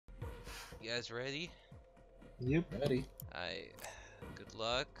You guys ready? Yep. Ready. Good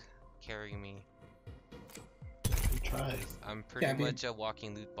luck carrying me. Try. I'm pretty Yeah, much a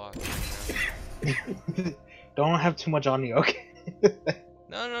walking loot box right Don't have too much on you, okay?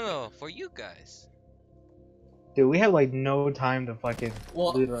 now. No. For you guys. Dude, we have like no time to fucking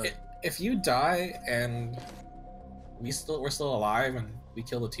Well, loot our... if you die and we're still alive and we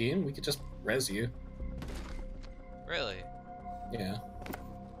kill the team, we could just res you. Really? Yeah.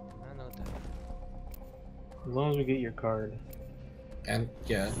 I know that. As long as we get your card. And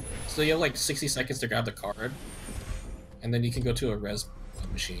yeah, so you have like 60 seconds to grab the card, and then you can go to a res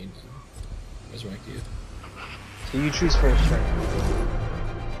machine and resurrect you. So you choose first, right?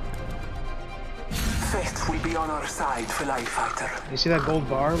 Fate will be on our side, Fly Fighter. You see that gold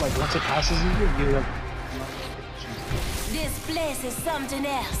bar? Like once it passes you, you like... This place is something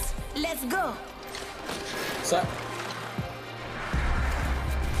else. Let's go. So,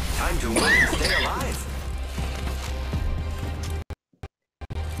 Time to win and stay alive.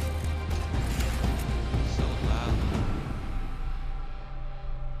 So loud.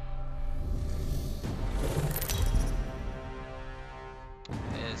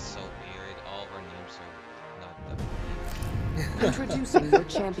 It is so weird. All of our names are not that. Introducing your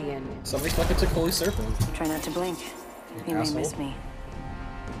champion. somebody fucking took Holy Serpent. Try not to blink. You may asshole. miss me.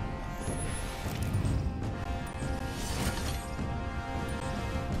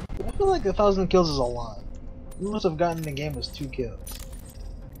 I feel like 1,000 kills is a lot. We must have gotten the game as 2 kills.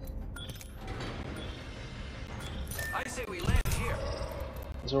 I say we land here.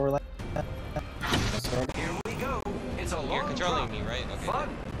 So we're like... Here we go. It's a long You're controlling drop. me, right? Okay.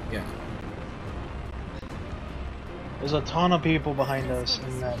 Fun. Yeah. There's a ton of people behind us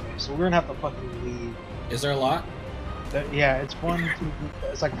in that way, so we're gonna have to fucking leave. Is there a lot? Yeah, it's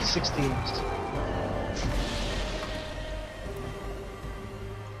it's like 6 teams.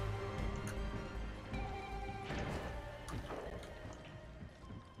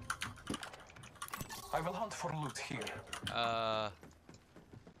 I will hunt for loot here.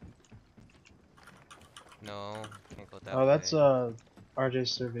 No, can't go that Oh, that's way.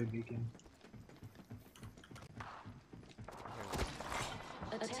 RJ's survey beacon.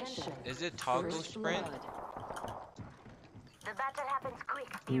 Attention. Is it toggle First sprint? blood. The battle happens quick.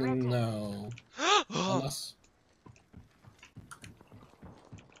 Be ready. No. Unless...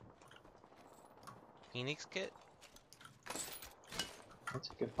 Phoenix kit? That's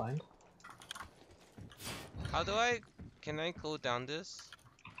a good find. How do can I go down this?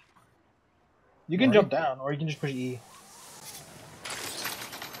 You can Why? jump down, or you can just push E.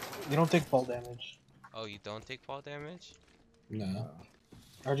 You don't take fall damage. Oh, you don't take fall damage? No.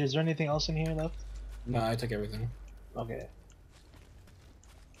 RJ, is there anything else in here left? No, I took everything. Okay.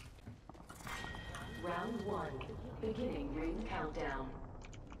 Round 1. Beginning ring countdown.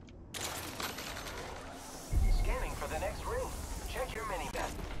 Scanning for the next ring. Check your minimap.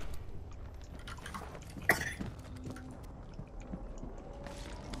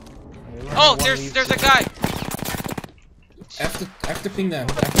 Oh, there's a guy! I have to ping them.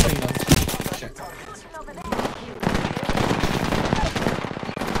 I have to ping them. Shit.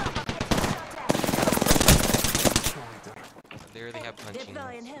 They really have punching.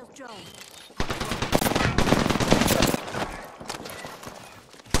 Deploying health drone.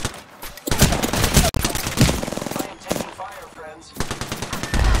 I am taking fire, friends.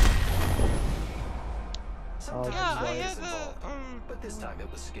 Oh, Yeah, I Sometimes had is involved, the but this time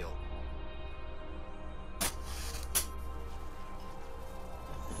it was skill.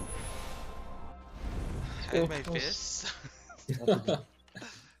 I had my fists.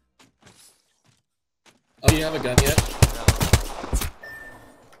 Oh, you have a gun yet?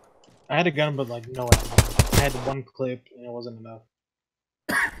 I had a gun, but like no ammo. I had 1 clip, and it wasn't enough.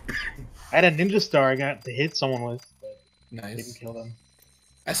 I had a ninja star I got to hit someone with, but Nice. didn't kill them.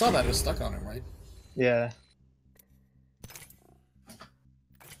 I saw that it was stuck on him, right? Yeah.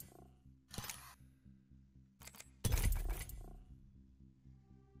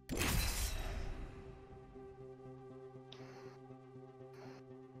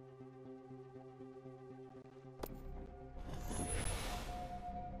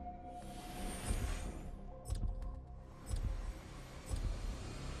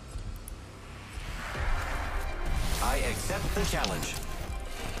 I accept the challenge.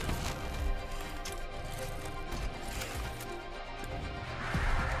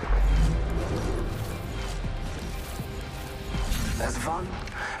 As one,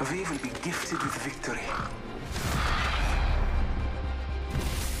 we will be gifted with victory.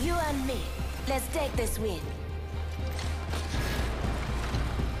 You and me. Let's take this win.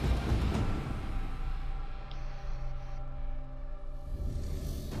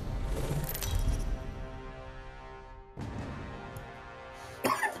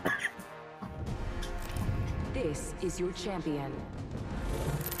 place is your champion.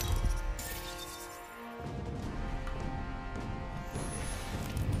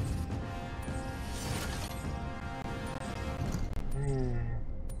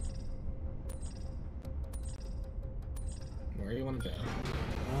 Where do you want to go?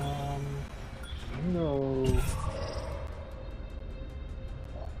 No.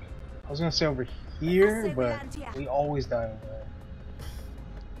 I was gonna say over here, but we always die over there.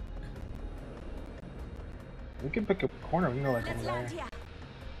 We can pick a corner. We can go like over there.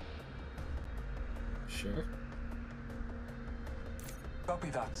 Sure. Copy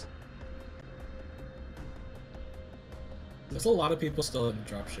that. There's a lot of people still in the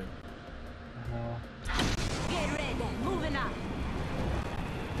dropship. I know. Get ready, moving up.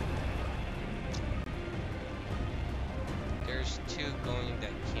 There's two going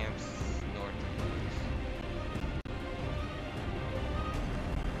that camps north of us.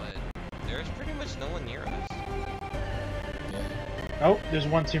 But there's pretty much no one near us. Yeah. Oh, there's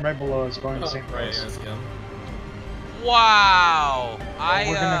one team right below us going to the same right, place. yes, yeah. Wow!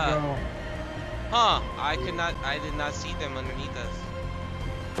 We're gonna go. I did not see them underneath us.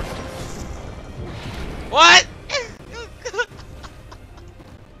 What?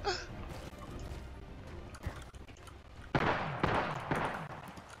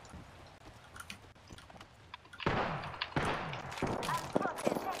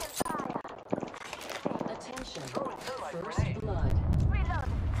 Attention. First blood.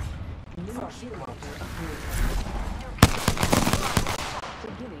 New kill approved.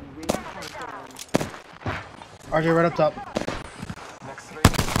 Beginning ring countdown. RJ, right up top. Next ring.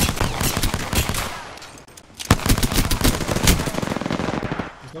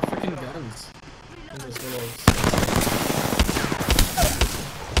 There's no freaking guns in this little.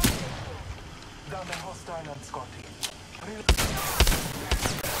 Down the hostile and Scotty.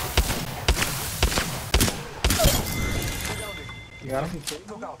 You got him?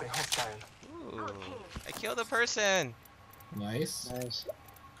 Took out the hostile. Ooh, I killed a person. Nice. Nice.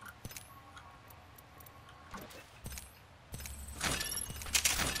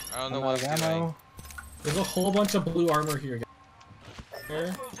 I don't know I'm what out I'm of doing. ammo. There's a whole bunch of blue armor here. There.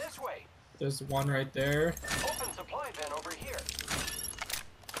 Move this way. There's one right there. Open supply bin over here.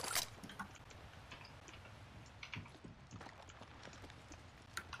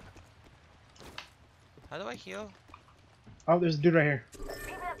 How do I heal? Oh, there's a dude right here.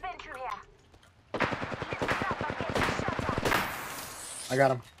 People have been through here. I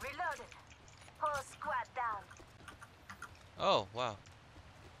got him. Reloaded. Whole squad down. Oh, wow.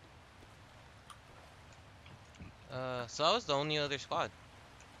 So I was the only other squad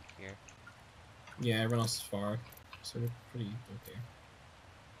here. Yeah, everyone else is far. So we're pretty okay.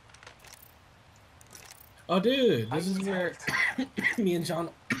 Oh, dude, this is where me and John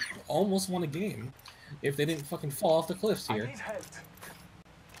almost won a game. If they didn't fucking fall off the cliffs I here. need help.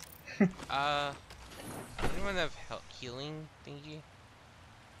 Anyone have healing thingy?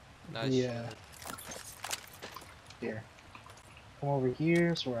 Not a Yeah. shield. Here. Come over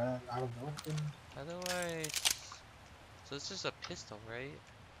here, so we're out of the open. How do I? So it's just a pistol, right?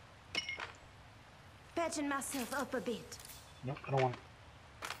 Patching myself up a bit. Nope, I don't want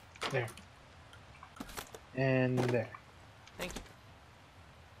it. There. And there. Thank you.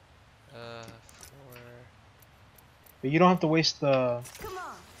 For But you don't have to waste the Come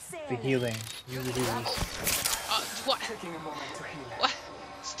on, say healing. You can do these. what? Taking a moment to heal. What?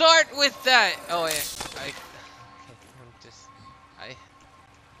 Start with that. Oh, yeah. Okay, I'm just.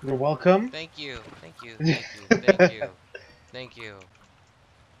 You're welcome. Thank you. Thank you. Thank you. Thank you. Thank you.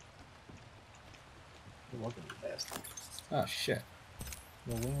 You're welcome, you bastard. Oh shit.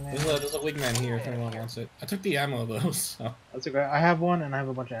 The wingman. There's a wingman here if anyone wants it. I took the ammo though, so. That's okay. I have one and I have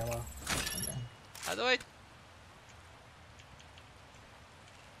a bunch of ammo. How do I?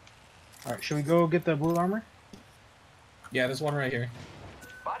 Alright, should we go get the blue armor? Yeah, there's one right here.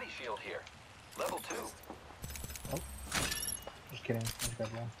 Body shield here. Level 2. Just kidding. I just got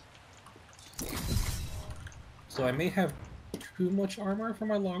one. So I may have too much armor for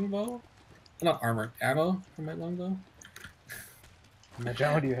my longbow. Not armor, ammo for my longbow. How much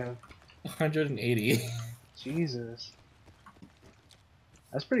ammo do you have? 180. Jesus.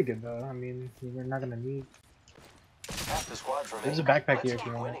 That's pretty good though. I mean, we're not gonna need. Half the squad's remaining. There's a backpack Let's here if keep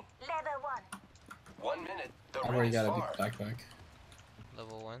you want it. winning. Level 1. 1 minute. The I've already ring's got a far. big backpack.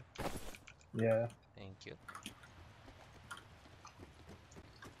 Level 1. Yeah. Thank you.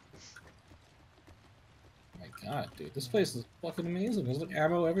 My god, dude, this place is fucking amazing. There's like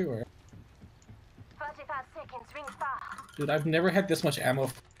ammo everywhere. 45 seconds, ring far. Dude, I've never had this much ammo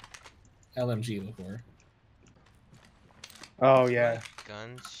LMG before. Oh yeah.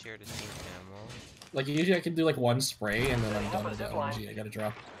 Guns share the same ammo. Like usually I can do like one spray and then I'm done with the OMG. I gotta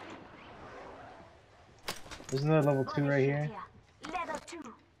drop. Isn't there level 2 right here? Level 2.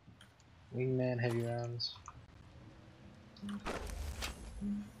 Wingman heavy rounds.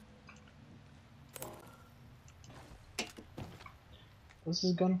 What's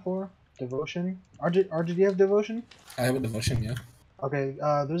this gun for? Devotion? RJ, do you have devotion? I have a devotion, yeah. Okay,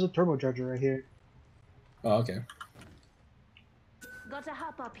 there's a turbocharger right here. Oh, okay. Gotta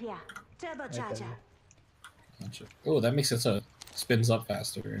hop up here. Turbocharger. Okay. Gotcha. Oh, that makes it so it spins up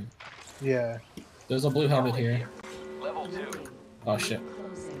faster. Yeah. There's a blue helmet here. Level 2. Oh shit.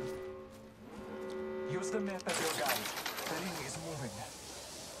 Closing. Use the map as your guide. The ring is moving.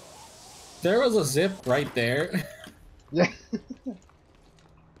 There was a zip right there. Yeah.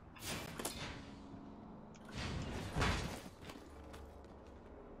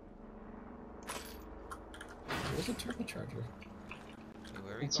 Where's the turbocharger? Okay,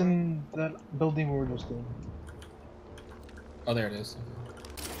 where are we It's going? in that building we were just in. Oh, there it is.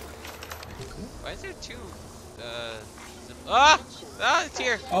 Why is there two? Ah! It's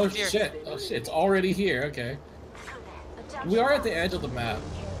here! Oh It's here. shit! Oh shit! It's already here. Okay. We are at the edge of the map.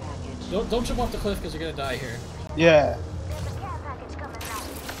 Don't jump off the cliff because you're gonna die here. Yeah. There's a care package coming now.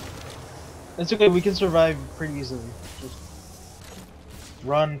 It's okay, we can survive pretty easily. Just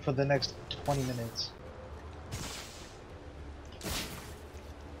run for the next 20 minutes.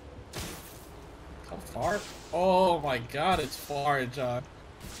 How far? Oh my god, it's far, John.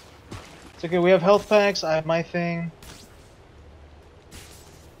 It's okay, we have health packs, I have my thing.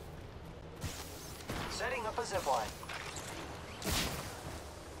 Setting up a zipline.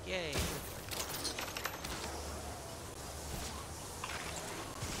 Yay!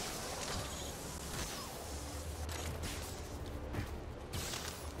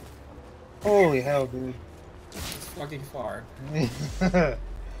 Holy hell, dude. It's fucking far.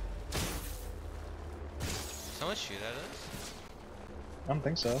 Someone shoot at us? I don't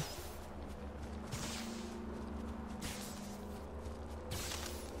think so.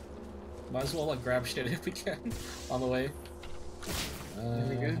 Might as well like grab shit if we can on the way.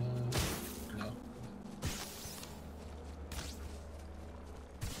 we good? No.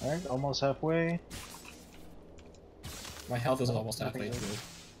 Alright, almost halfway. My health is almost Nothing halfway good. through.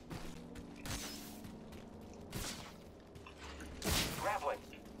 Grappling.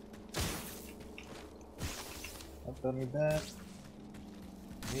 I've done with that.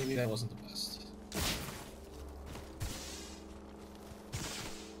 Maybe that wasn't the best.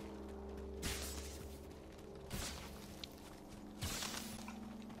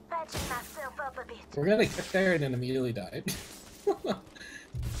 Patching myself up a bit. We're gonna get there and then immediately died.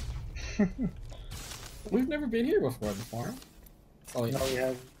 We've never been here before. Oh yeah. No, we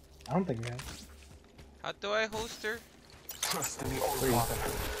have. I don't think we have. How do I host her? Trust in the All Three. Father.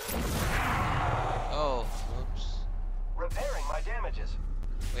 Oh, whoops. Repairing my damages.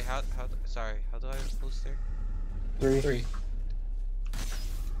 Wait, sorry, how do I host her? 3.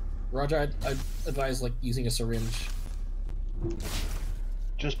 Roger, I'd advise like using a syringe.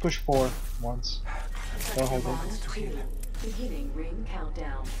 Just push 4 once. Don't hold it. Round 2. Beginning ring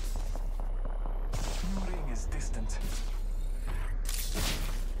countdown. New ring is distant.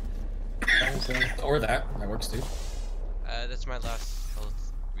 Almost there. Or that works too. That's my last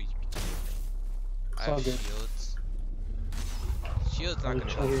health reach. I all have good. shields. Shields not I'll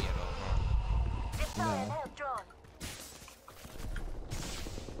gonna chill help me here. at all, huh? Deploying No. health drone.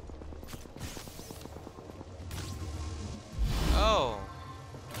 Oh!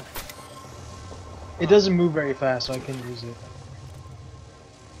 It doesn't move very fast, so I can use it.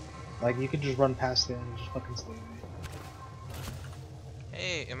 Like, you can just run past it and just fucking stay there.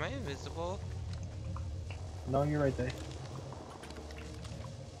 Hey, am I invisible? No, you're right there.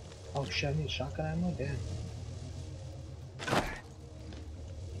 Oh shit, I need shotgun ammo? Damn.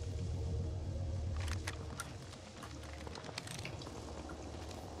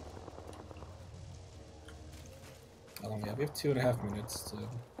 Oh yeah, we have 2.5 minutes to.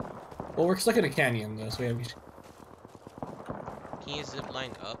 Well, we're stuck in a canyon though, so we have. Can you zip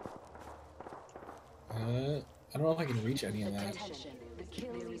line up? I don't know if I can reach any of that. Attention. The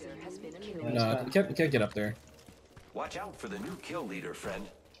kill leader has been Yeah, eliminated. No, it's we can't get up there. Watch out for the new kill leader, friend.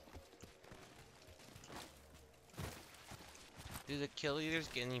 Do the kill leaders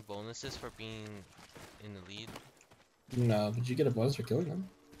get any bonuses for being in the lead? No, but you get a bonus for killing them.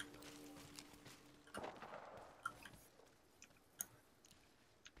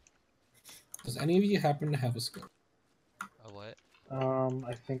 Does any of you happen to have a scope? A what?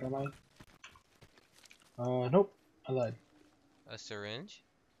 I think I might. Nope. I lied. A syringe?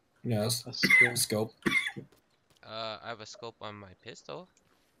 Yes. A skill. Scope. I have a scope on my pistol.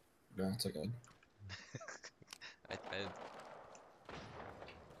 No, it's okay. I bet.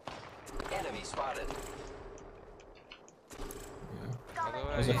 Enemy spotted. Yeah. By the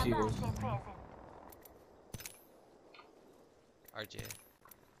There's a way, few. RJ.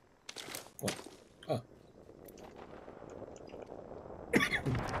 What? Oh.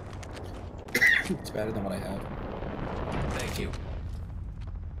 It's better than what I have. Thank you.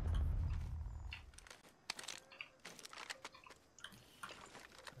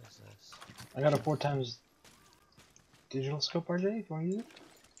 What is this? I got a 4x digital scope, RJ, if you want to use it.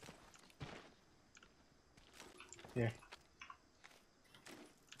 Here.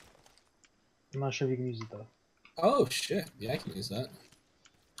 I'm not sure if you can use it though. Oh shit! Yeah, I can use that.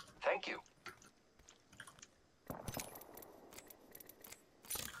 Thank you.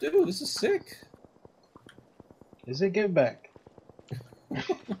 Dude, this is sick. Is it? Give it back.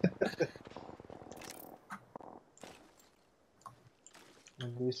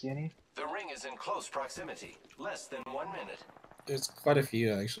 Do we see any? The ring is in close proximity. Less than 1 minute. There's quite a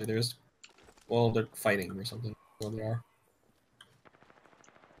few actually. There's, well, they're fighting or something. Well, they are.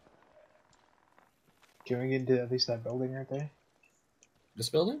 Can we get into at least that building right there? This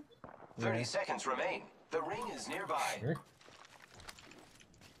building? 30 seconds remain. The ring is nearby. Sure.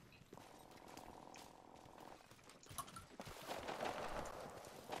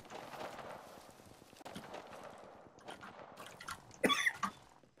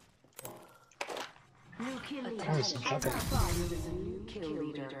 New kill leader. Oh, this is shotgun. There is a new kill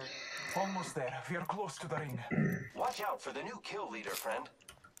leader. Almost there. We are close to the ring. Watch out for the new kill leader, friend.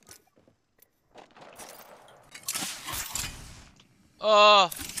 Oh.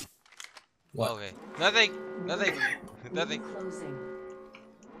 What? Okay. Nothing. Nothing. Nothing. Closing.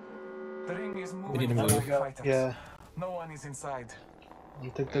 The ring is moving. We need to full move. of fighters. Yeah. No one is inside. You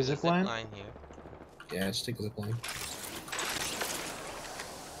took the There's a zip line? here. Yeah, just take the zip line.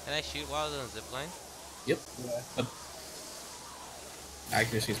 Can I shoot while I was on the zip line? Yep. Yeah.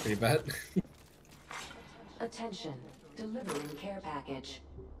 Accuracy is pretty bad. Attention. Delivering care package.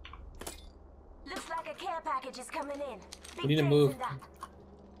 Looks like a care package is coming in. We need to move.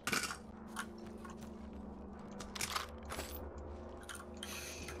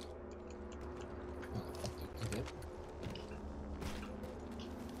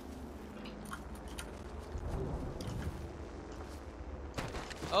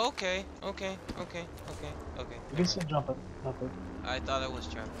 Okay. Okay. You can still jump it. Jump it. I thought it was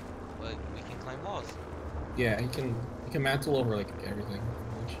trapped, but we can climb walls. Yeah, you can mantle over like everything.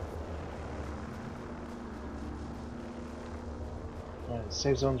 Pretty much. Alright,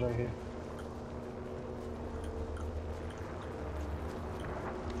 safe zone's right here.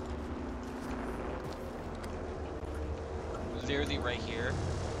 Literally right here.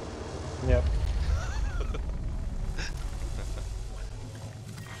 Yep.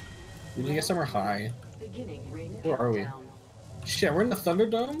 We need to get somewhere high. Beginning ring Where are we? countdown. Shit, we're in the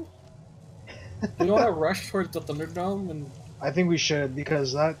Thunderdome? We don't want to rush towards the Thunderdome and I think we should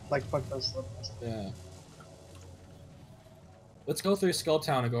because that like fucked us up. yeah. Let's go through Skull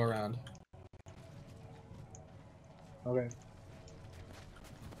Town and go around. Okay.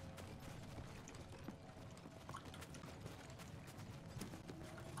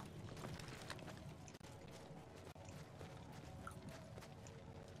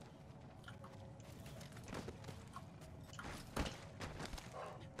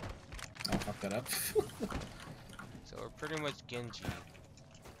 I'll fuck that up. So we're pretty much Genji.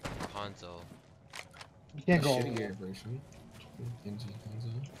 Hanzo. You can't A go. shittier version. Genji Hanzo.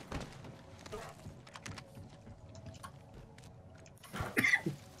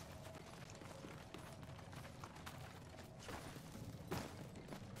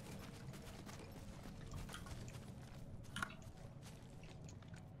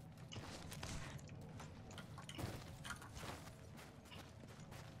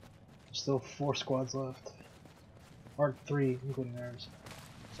 Still 4 squads left. Or 3, including ours.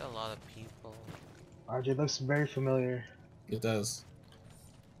 There's a lot of people. RJ looks very familiar. It does.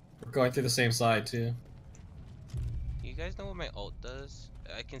 We're going through the same side too. Do you guys know what my ult does?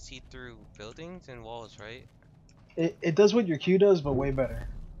 I can see through buildings and walls, right? It does what your Q does, but way better.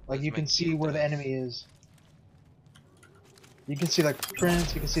 Like What's you my can see Q where the does? enemy is. You can see like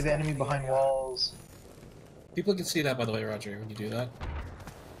prints, you can see the enemy behind walls. People can see that, by the way, Roger, when you do that.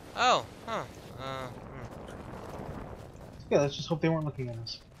 Oh, huh. Yeah, let's just hope they weren't looking at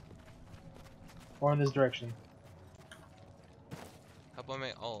us. Or in this direction. How about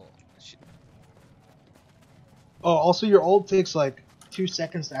my ult? Oh, also your ult takes like 2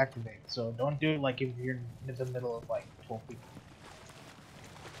 seconds to activate, so don't do it like if you're in the middle of like 12 people.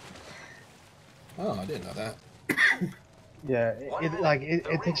 Oh, I didn't know that. Yeah,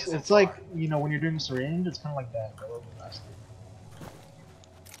 it takes. It's like, you know, when you're doing syringe, it's kind of like that, but a little faster.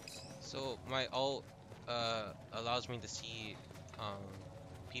 So my ult allows me to see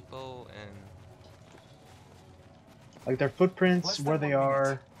people and Like their footprints, Less where than they 1 minute.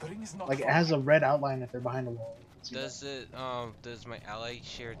 are. The ring is not Like it far. has a red outline if they're behind a wall. See that? does my ally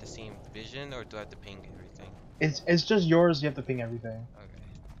share the same vision, or do I have to ping everything? It's just yours. You have to ping everything. Okay.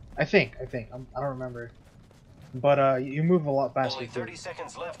 I think. I don't remember. But you move a lot faster Only too. 30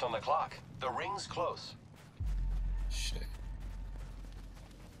 seconds left on the clock. The ring's close. Shit.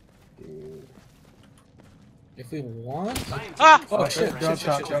 If we want. Ah! Oh shit! Drop Shit!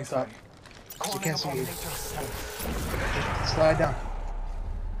 top, Shit! drop Shit! top. Calling can't see upon you. nature's strength. Just slide down.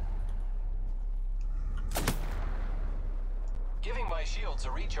 Giving my shields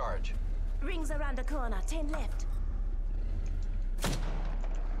a recharge. Rings around the corner. 10 left.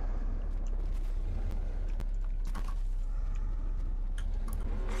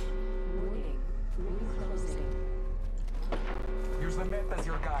 Waiting. Ring closing. Use the map as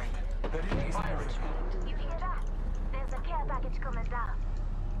your guide. The ring is moving. You hear that? There's a care package coming down.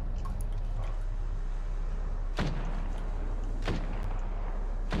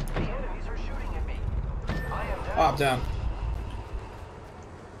 The enemies are shooting at me. I am down.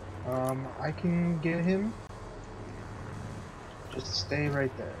 Oh, I'm down. I can get him. Just stay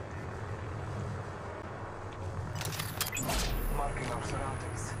right there. Marking our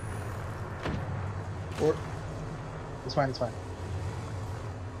surroundings. Or it's fine. It's fine.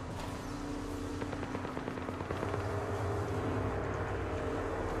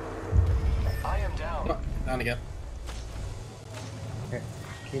 I am down. Oh, down again. Okay.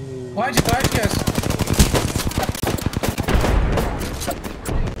 Can you? Why'd you guys?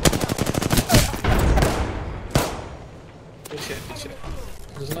 Good shit. Good shit.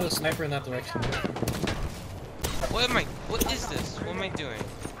 There's another sniper in that direction. What is this? What am I doing?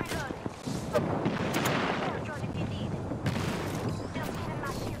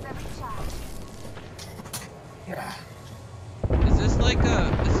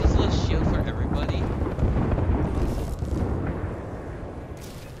 Is this a shield for everybody?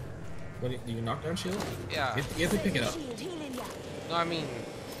 What do you knock down shield? Yeah. You have to pick it up. No, I mean,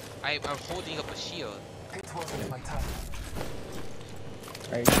 I'm holding up a shield. It wasn't my time.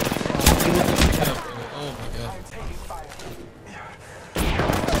 Right. Pick it up. Oh my god. I'm taking fire.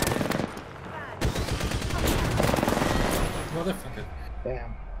 Motherfucker.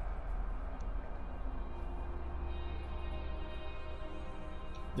 Damn.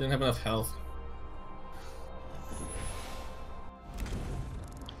 Didn't have enough health.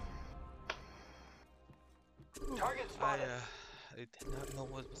 Target spotted. I did not know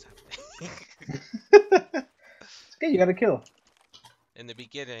what was happening. It's okay. You got a kill. In the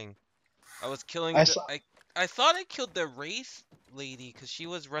beginning, I was killing. I the, saw- I thought I killed the Wraith lady because she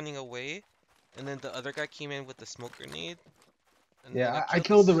was running away, and then the other guy came in with the smoke grenade. And then Yeah, I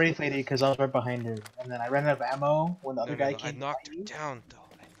killed the this- Wraith lady because I was right behind her, and then I ran out of ammo when the other guy I came. knocked her behind me, down though.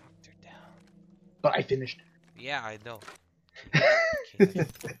 I knocked her down. but I finished her. Yeah, I know.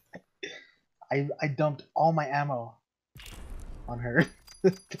 I dumped all my ammo on her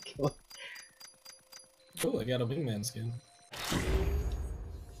to kill her. Cool, I got a wingman skin.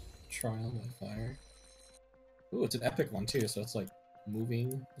 Trial by fire. Ooh, it's an epic one too, so it's like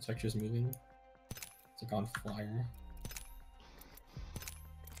moving, the texture's moving. It's like on fire.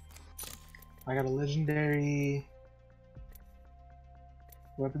 I got a legendary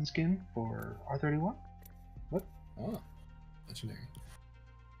weapon skin for R31. What? Oh, legendary.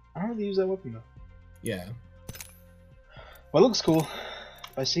 I don't really use that weapon though. Yeah. Well, it looks cool.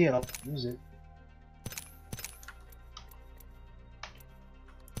 If I see it, I'll use it.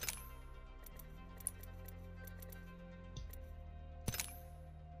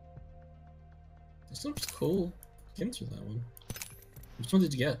 This looks cool. Skins for that one. Which one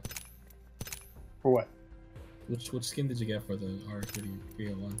did you get? For what? Which skin did you get for the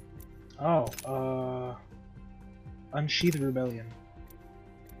R301? Oh, Unsheath Rebellion.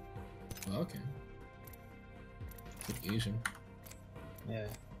 Oh, okay. It's like Asian. Yeah,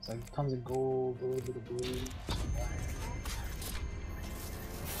 it's like tons of gold, a little bit of blue.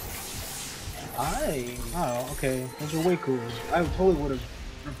 Oh, okay. Those are way cooler. I totally would have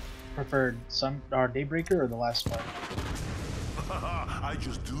preferred Daybreaker or the last one. I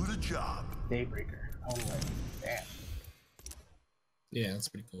just do the job. Daybreaker. Oh, like, damn. Yeah, that's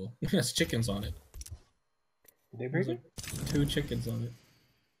pretty cool. It has chickens on it. Daybreaker? 2 chickens on it.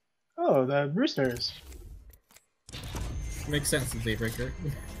 Oh, the roosters. Makes sense in Daybreaker.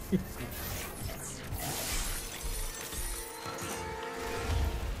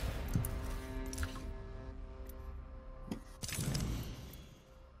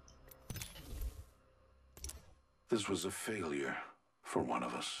 This was a failure for one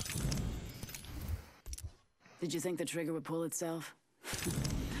of us. Did you think the trigger would pull itself?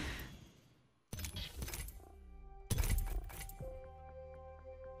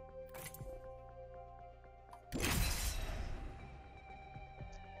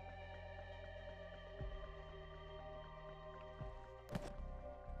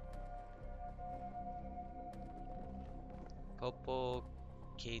 Popo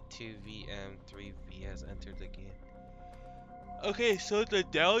K2VM3V has entered the game. Okay, so the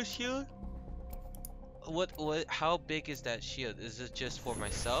down shield. What? How big is that shield? Is it just for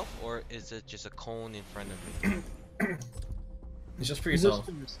myself, or is it just a cone in front of me? It's just for It's yourself.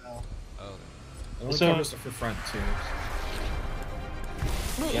 just for yourself. Oh, It only So- covers for front too.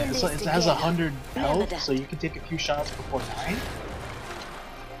 Yeah, it has 100 health, so you can take a few shots before dying.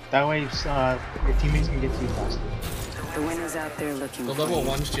 That way, your teammates can get to you faster. The winner's out there looking The for level you.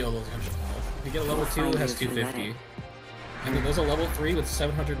 1 shield is 100 health. If you get a level 2, it has 250. And then there's a level 3 with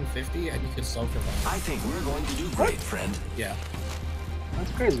 750, and you can self-revive. I think we're going to do great, friend. Yeah.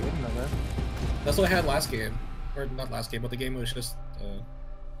 That's crazy, I didn't know that. That's what I had last game. Or not last game, but the game was just,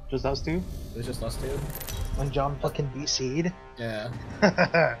 Just us two? it was just us two. When John fucking DC'd? Yeah.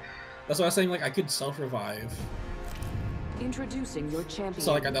 Oh, That's why I was saying, like, I could self-revive. Introducing your champion.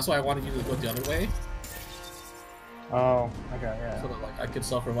 So, like, that's why I wanted you to go the other way. okay, yeah. So that, like, I could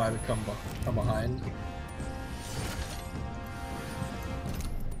self-revive and come behind.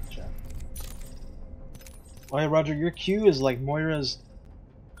 Gotcha. Oh, yeah, Roger, your Q is like Moira's.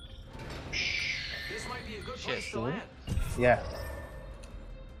 This might be a good Shit. place to land. Yeah,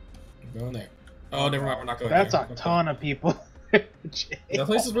 I'm going there. Oh, never mind, we're not going that's there. a ton of people. That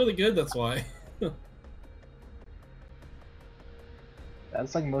place is really good, that's why.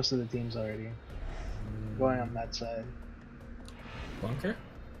 That's like most of the teams already. Going on that side. Bunker?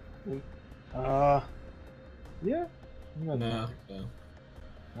 Yeah. I'm gonna No. do No.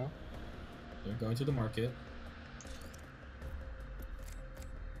 No? They're going to the market.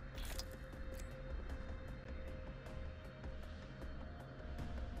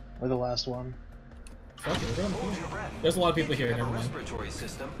 We're the last one. Fuck it, we're going Hold your breath. There's a lot of people here, Have a never mind. respiratory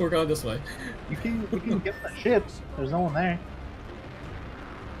system. We're going this way. You can get the ship. There's no one there.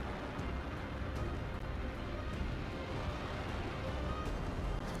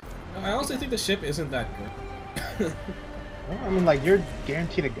 I honestly think the ship isn't that good. Well, I mean, like, you're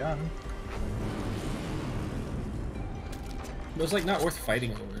guaranteed a gun. But it's like not worth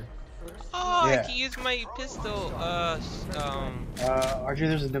fighting over. oh, I Yeah. can use my pistol. Archer,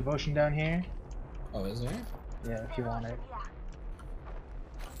 there's a devotion down here. Oh, is there? Yeah, if you want it.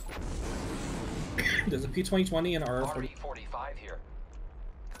 There's a P2020 and RR40. RE45 here.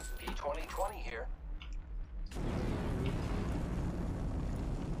 P2020 here.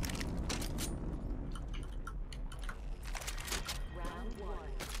 Round 1.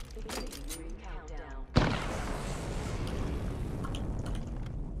 Beginning ring countdown.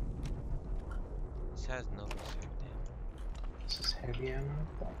 This has no reserve damage. This is heavy ammo.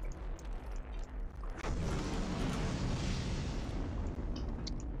 Fuck.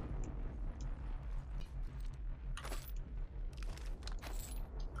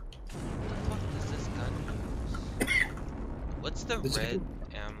 What the fuck does this gun use? What's the This- red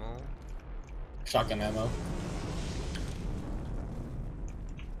ammo? Shotgun ammo.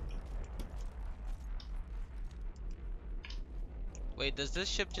 Wait, does this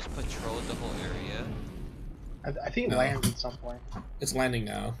ship just patrol the whole area? I think it No. lands at some point. It's landing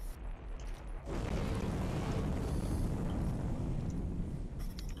now.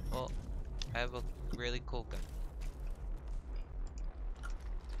 Well, I have a really cool gun.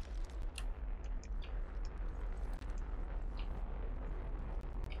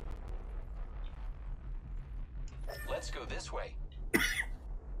 Let's go this way.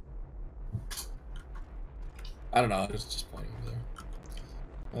 I don't know, I was just pointing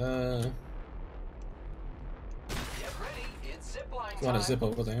there. Get ready. It's zipline You want time. to zip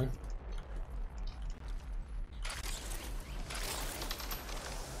over there?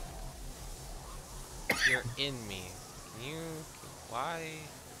 You're in me. Can you? Why?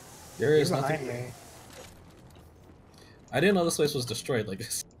 There You're is behind nothing. me. I didn't know this place was destroyed like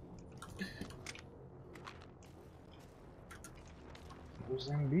this.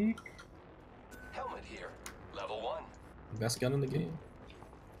 Mozambique. Helmet here. Level 1. Best gun in the game.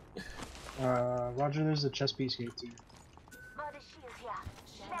 Roger, there's a chest piece here too. Body shield here.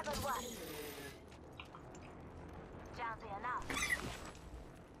 Level 1. Jumping enough.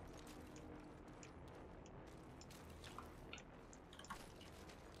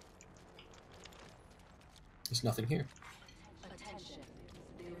 There's nothing here. Attention.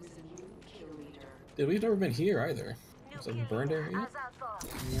 There is a new kill leader. Yeah, we've never been here either. It's like a burned area.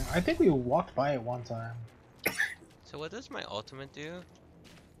 Yeah, I think we walked by it one time. So what does my ultimate do?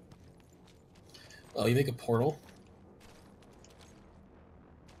 Oh, you make a portal.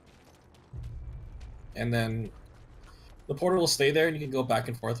 And then the portal will stay there and you can go back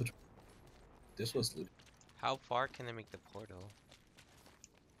and forth. Which this was looted. How far can I make the portal?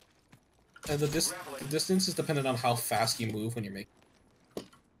 And the distance is dependent on how fast you move when you're making.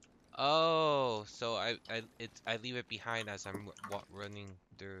 Oh, so I leave it behind as I'm running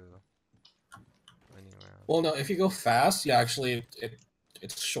through, running around. Well, no, if you go fast, you actually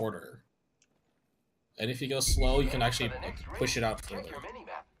it's shorter. And if you go slow, you can actually like, push it out further.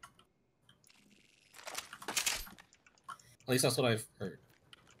 At least that's what I've heard.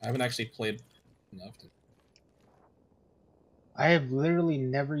 I haven't actually played enough to. I have literally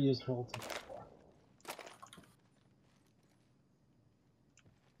never used her ultimate before.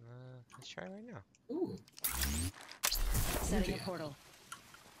 Let's try right now. Ooh. Setting a portal.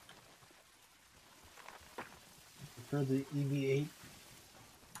 For the EV8,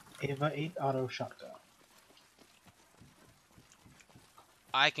 Eva 8 auto shotgun.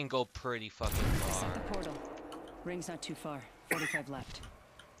 I can go pretty fucking far. Set the portal. Ring's not too far. 45 left.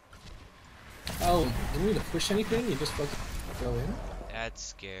 Oh, you don't need to push anything. You just fucking go in. That's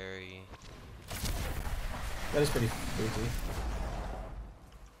scary. That is pretty freaky.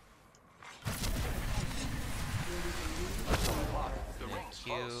 And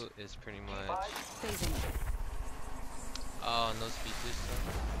Q is pretty much. Phasing. Oh, no speed boost stuff.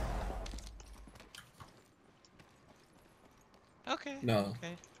 Okay. No.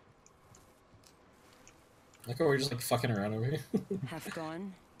 Okay. Like how we're just like fucking around over here. Half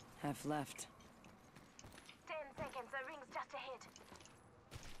gone, half left. 10 seconds, the ring's just ahead.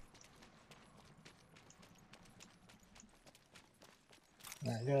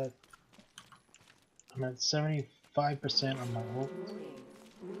 I'm at 75% on my ult.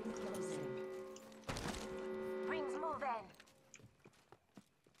 Rings moving.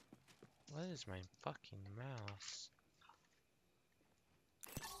 What is my fucking mouse?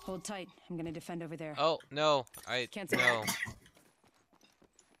 Hold tight. I'm gonna defend over there. Oh no! Cancel. No.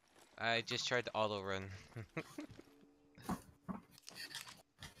 I just tried to auto run.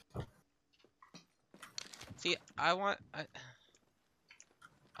 See, I want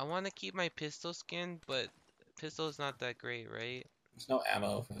to keep my pistol skin, but pistol is not that great, right? There's no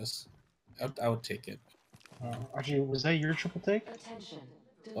ammo for this. I would take it. Actually, was that your triple take? Attention.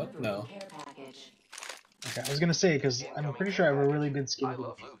 What? No. Care package. Okay, I was gonna say, because I'm pretty sure I have a really good skin I for the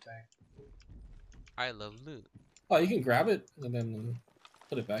love triple loot. take. I love loot. Oh, you can grab it and then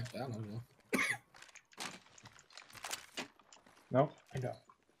put it back down. I don't know. Nope, I don't.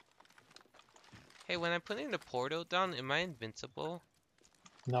 Hey, when I'm putting the portal down, am I invincible?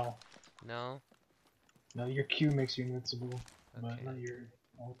 No. No? No, your Q makes you invincible, but Okay. not your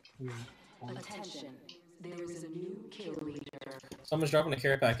ult. Attention. There is a new kill leader. Someone's dropping a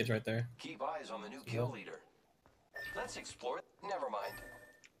care package right there. Keep eyes on the new kill leader. Let's explore it. Never mind.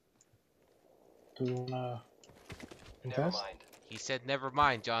 Do you wanna Never contest? mind. He said, never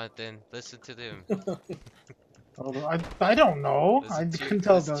mind, Jonathan. Listen to them. Although I don't know. I Listen to couldn't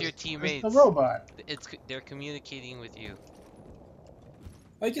tell listen if to your it's teammates. the robot. They're communicating with you.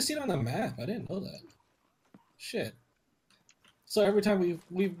 Oh, you can see it on the map. I didn't know that. Shit. So every time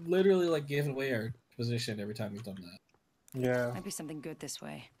we've literally like given away our position every time we've done that. Yeah. Might be something good this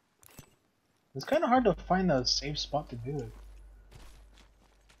way. It's kind of hard to find a safe spot to do it.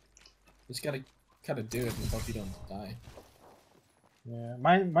 Just gotta kind of do it and hope you don't die. Yeah,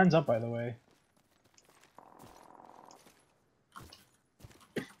 mine's up by the way.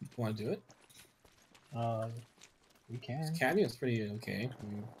 Want to do it? We can. This canyon's pretty okay.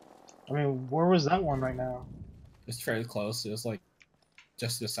 I mean, where was that one right now? It's fairly close. It's like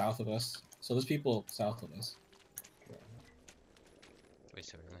just to the south of us. So there's people south of us. Wait,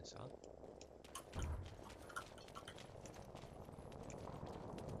 so we're going south?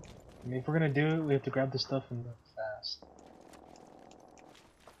 I mean, if we're gonna do it, we have to grab the stuff and move fast.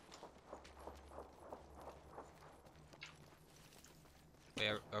 Wait,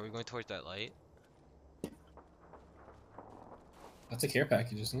 are we going towards that light? That's a care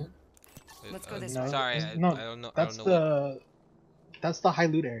package, isn't it? Wait, Let's go this No, way. Sorry, it's- I no, don't know. That's I don't know that's the high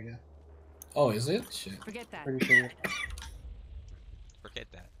loot area. Oh, is it? Shit. Forget that. Pretty sure. Forget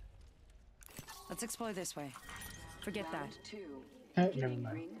that. Let's explore this way. Forget that. Round 2. Never Beginning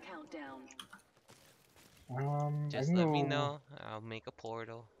mind. ring countdown. I Just can let me go- know. I'll make a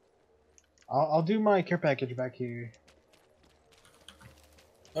portal. I'll do my care package back here.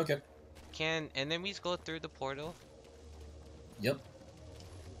 Okay. Can enemies go through the portal? Yep.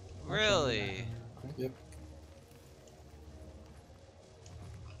 Really? Yep.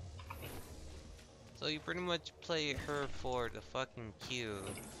 So you pretty much play her for the fucking Q.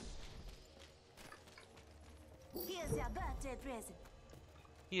 Here's your birthday present.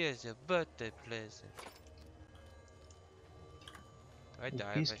 Here's your birthday present. Do I The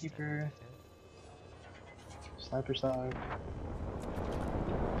die if I stand Peacekeeper. like that? Sniper side.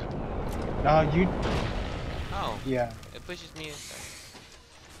 No, you. Oh, Yeah. it pushes me inside.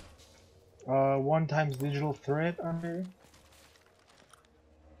 1 times digital threat under.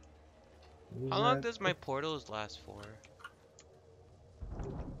 How long does my portals last for?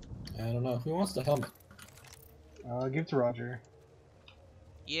 I don't know. Who wants the helmet? Give it to Roger.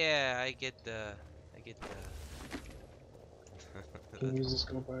 Yeah, I get the. Can you use the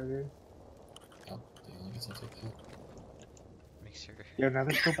scope Roger? Oh, yeah, I guess I'll take that. Make sure. You have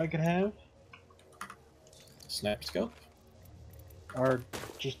another scope I could have? Sniper scope? Or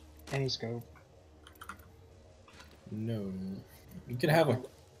just any scope? No. You can have a.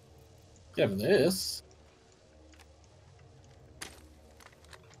 You have this.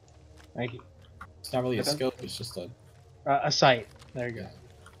 Thank you. It's not really a scope. It's just a. A sight. There you go.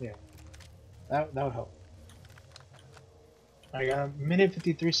 Yeah. That would help. I got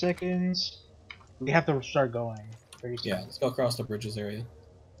 1:53 seconds. We have to start going. 30 Yeah, seconds. let's go across the bridges area.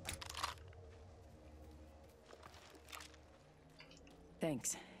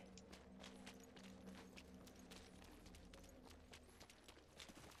 Thanks.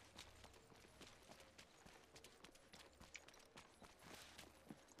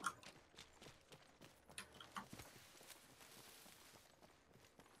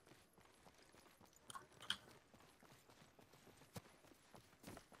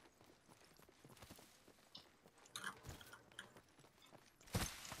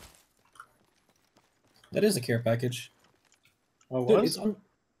 That is a care package. Oh, Dude, what? it's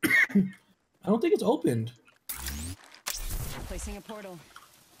I don't think it's opened. Placing a portal.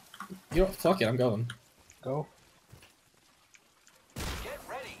 You know, fuck it, I'm going. Go. Get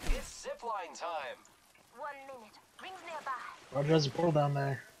ready. It's zipline time. 1 minute. Rings nearby. Roger has a portal down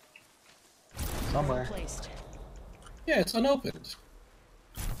there. Somewhere. Placed. Yeah, it's unopened.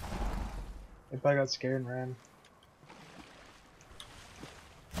 If I got scared and ran.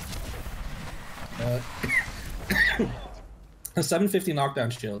 A 750 knockdown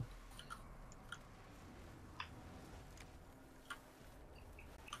shield.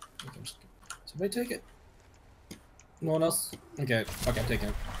 Somebody take it. No one else? Okay, okay, I'm taking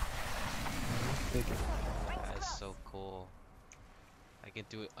it. Take it. That's so cool. I can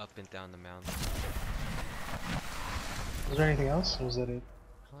do it up and down the mountain. Was there anything else? Or was that it?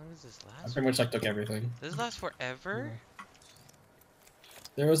 How long does this I last? pretty much like took everything. Does this last forever?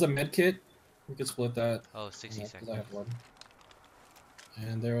 There was a med kit. We could split that. Oh, 60 Yeah, 'cause seconds. I have one.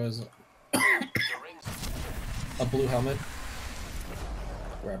 And there was The rings. a blue helmet.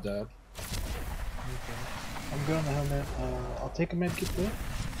 Grab that. Okay. I'm good on the helmet. I'll take a med kit though. I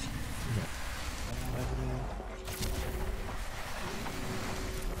don't have any.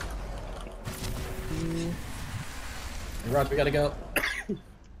 Hey, Rod, we gotta go.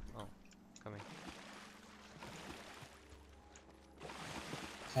 Oh, coming.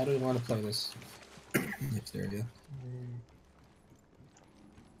 How do we want to play this? Next area.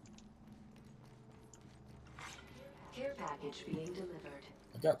 Care package being delivered.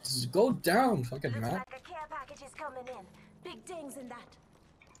 I got go down, fucking Looks map. like a care package is coming in. Big things in that.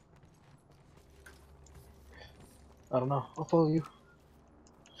 I don't know. I'll follow you.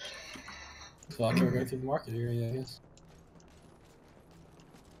 Fuck, we're going through the market area, I guess.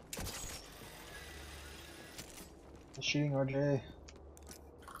 Shooting RJ.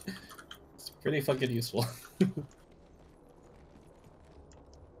 It's pretty fucking useful.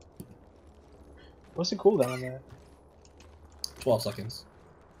 What's the cooldown on that? 12 seconds.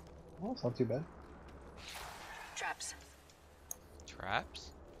 Well, it's not too bad. Traps.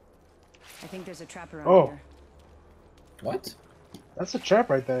 Traps? I think there's a trap around Oh. here. What? That's a trap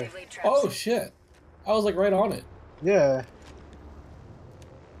right there. They've laid traps. Oh shit! I was like right on it. Yeah.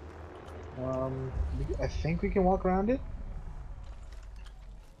 I think we can walk around it.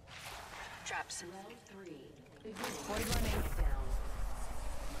 Traps. Level 3. 40 running. Down.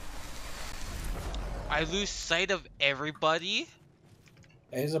 I lose sight of everybody?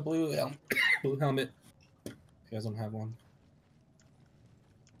 There's a blue blue helmet. You guys don't have one.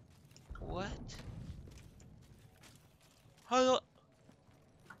 What? Hello?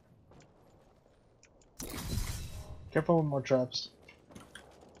 Careful with more traps.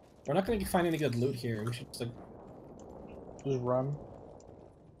 We're not gonna find any good loot here. We should just like. Just run.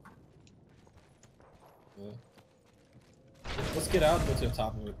 Let's get out and go to the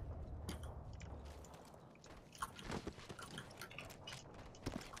top of it.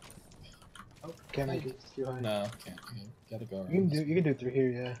 Can I get too high? No, can't. You gotta go around. You can do through here,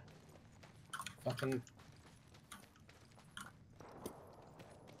 yeah. Fucking.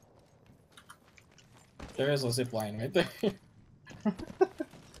 There is a zip line right there.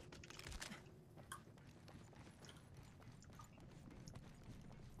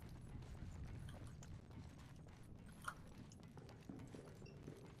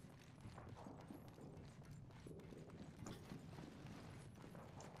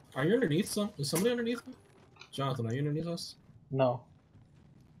 Are you underneath some? Is somebody underneath me? Jonathan, are you underneath us? No.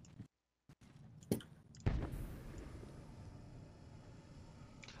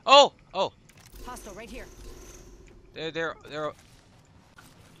 Oh! Oh! Hostile right here. They're...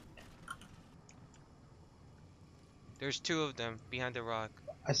 There's two of them behind the rock.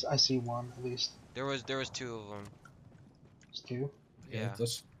 I see one at least. There was two of them. It's two. Yeah.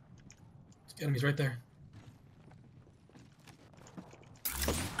 This enemy's right there.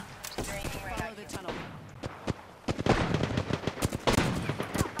 Follow the tunnel.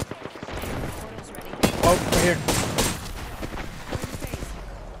 Portal's ready. Oh, right here.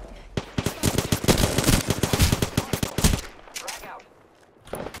 Drag out.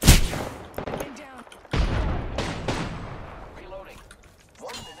 Man down. Reloading.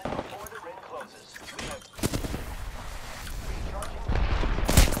 1 minute before the ring closes. We have... Recharging.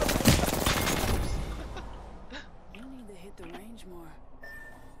 You need to hit the range more.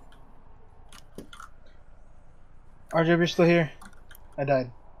 RJ, you're still here. I died.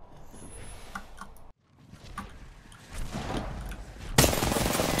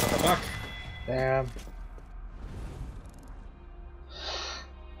 Fuck. Damn.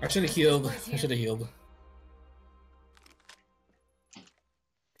 I should have healed. I should have healed.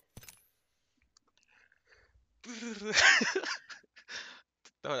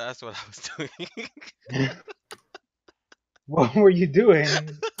 No, that's what I was doing. What were you doing?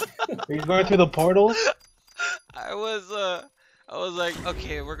 Are you going through the portal? I was like,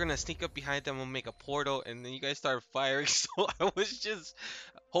 okay, we're gonna sneak up behind them, we'll make a portal, and then you guys started firing, so I was just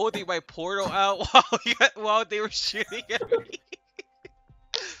holding my portal out while they were shooting at me.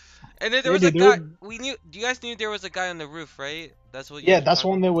 And then there was a guy, you guys knew there was a guy on the roof, right? That's what you Yeah, that's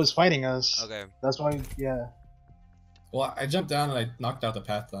one that was fighting us. Okay. That's why, yeah. Well, I jumped down and I knocked out the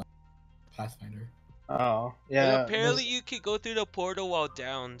Pathfinder. Oh, Yeah, yeah. apparently you could go through the portal while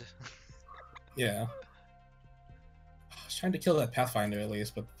downed. Yeah. I was trying to kill that Pathfinder at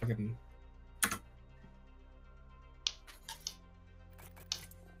least, but fucking...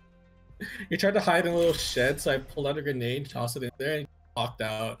 You tried to hide in a little shed, so I pulled out a grenade, tossed it in there, and walked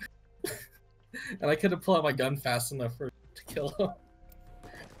out. And I couldn't pull out my gun fast enough to kill him.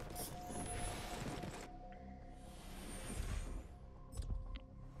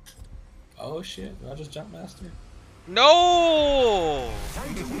 Oh shit, did I just jump master? No!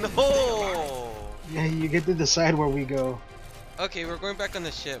 No! Yeah, you get to decide where we go. Okay, we're going back on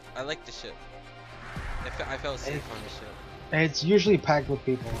the ship. I like the ship. I felt safe on the ship. And it's usually packed with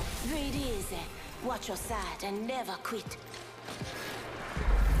people. Breathe easy. Watch your side and never quit.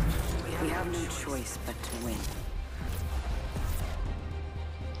 We have no choice but to win.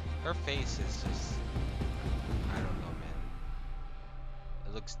 Her face is just... I don't know, man.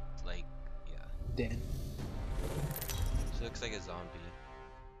 It looks like... yeah. Dead. She looks like a zombie.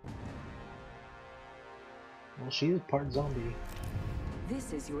 Well, she is part zombie.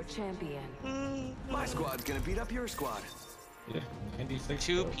 This is your champion. My squad's gonna beat up your squad. Yeah, 96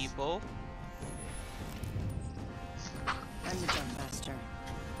 Two kills. people. I'm the gun master.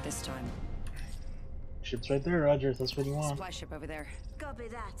 This time. Ship's right there, Roger. That's what you want. Supply ship over there. Copy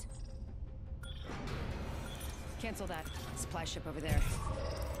that. Cancel that. Supply ship over there.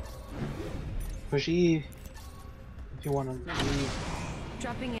 Push E if you want to leave.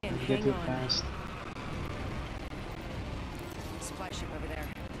 Dropping in. Get Hang to it on. fast. Supply ship over there.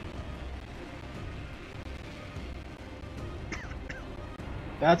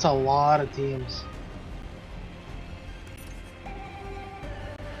 That's a lot of teams.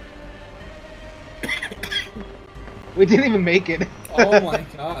 We didn't even make it. Oh my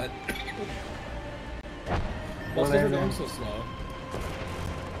god. Well, What's there the you going go. so slow?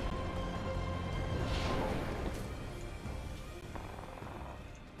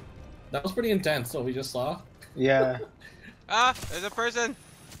 That was pretty intense, what we just saw. Yeah. Ah! There's a person!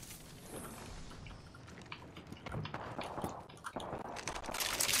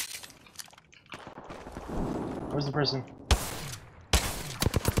 Where's the person?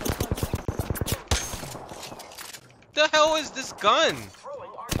 The hell is this gun? Throwing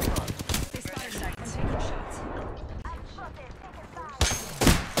Archon. They spotted sight. Taking shots.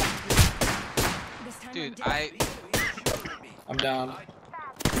 This time Dude, I'm dead. I'm down.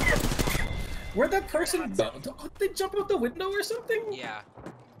 Where'd that person go? Did they jump out the window or something? Yeah.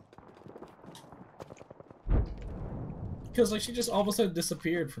 Because like she just all of a sudden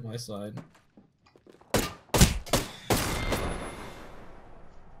disappeared from my side.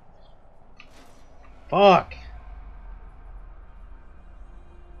 Fuck.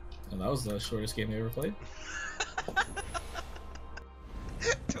 And that was the shortest game I ever played.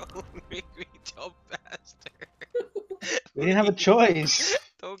 Don't make me jump faster. We didn't have a choice.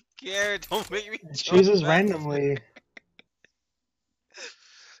 Don't care. Don't make me It jump chooses faster. randomly.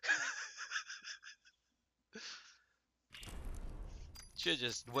 Should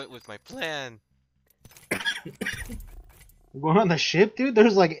just went with my plan. We're going on the ship, dude?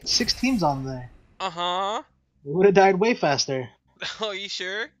 There's like 6 teams on there. Uh-huh. We would have died way faster. Oh, you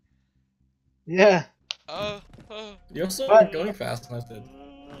sure? Yeah. Oh. You also But- weren't going fast enough to...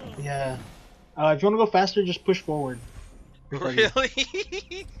 Yeah. If you want to go faster, just push forward.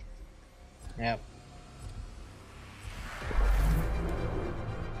 Really? Yeah.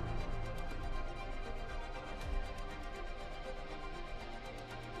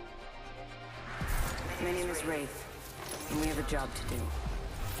 My name is Wraith, and we have a job to do.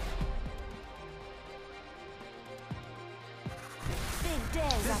 Big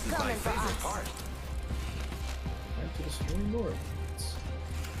days are coming for us. Back to the stream north.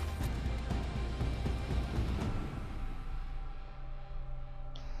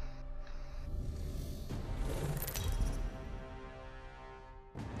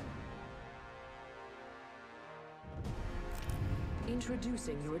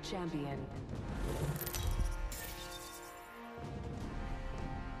 Introducing your champion.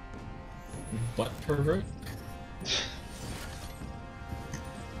 Butt pervert?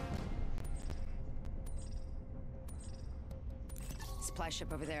 Supply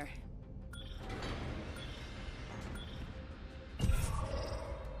ship over there.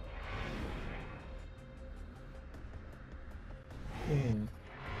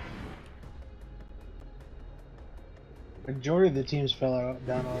 Majority of the teams fell out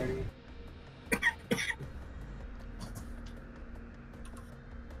down already.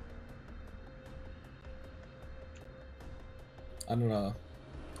 I don't know.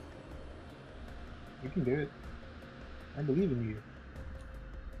 You can do it. I believe in you.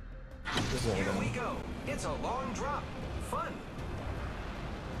 This is Here all we done. go. It's a long drop. Fun.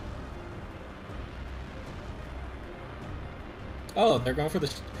 Oh, they're going for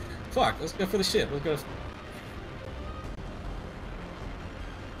the... Fuck, let's go for the ship. Let's go...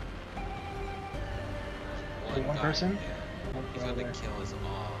 One guy, person? yeah. He's gonna kill us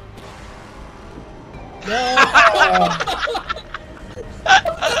all.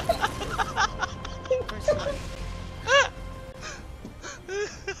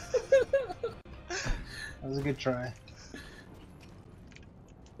 That was a good try.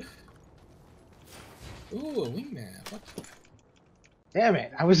 Ooh, a wingman. Fuck. Damn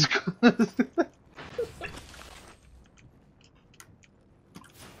it, I was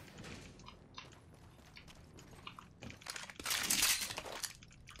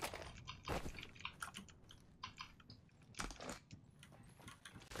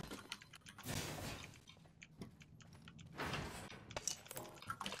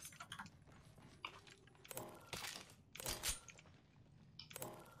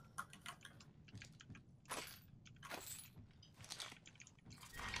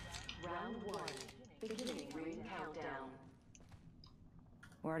Round 1. Beginning ring countdown.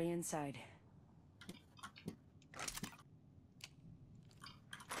 We're already inside.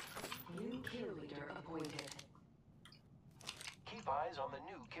 New kill leader appointed. Keep eyes on the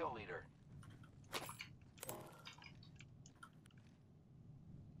new kill leader.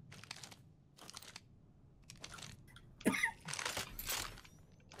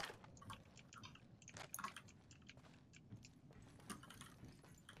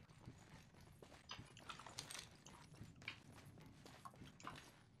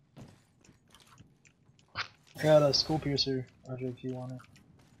 I got a skull piercer, Roger, if you want it.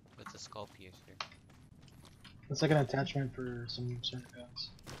 What's a skull piercer? It's like an attachment for some certain guns.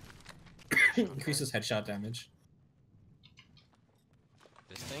 Increases headshot damage.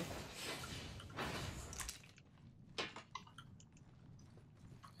 This thing?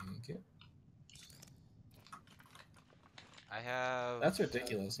 Okay. I have. That's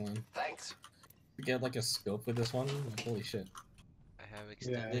ridiculous, man. Thanks. You get like a scope with this one? Like, holy shit. I have I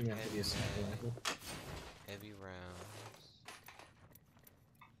extended didn't have to be a sniper heavy, rifle. heavy rounds.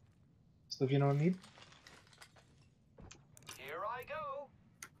 Stuff you don't need? Here I go.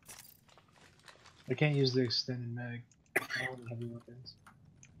 I can't use the extended mag. I want heavy weapons.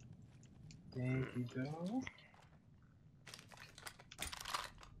 Thank you, go.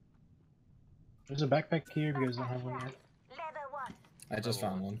 There's a backpack here if you guys don't have one yet. I just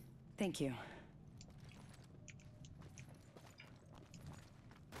found one. Thank you.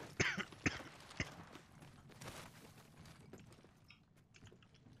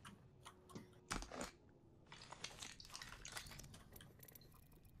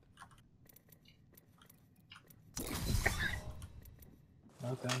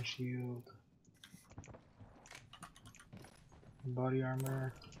 Meltdown shield. Body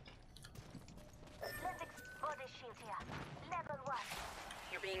armor.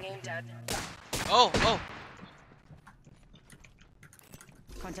 You're being aimed at. Oh, oh!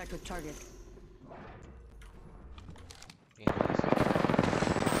 Contact with target. Yeah,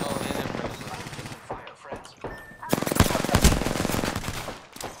 oh, and then Fire, friends.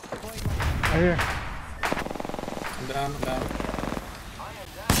 Right here. I'm down, I'm down.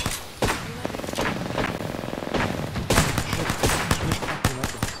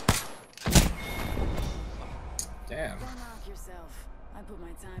 Damn. Don't knock yourself. I put my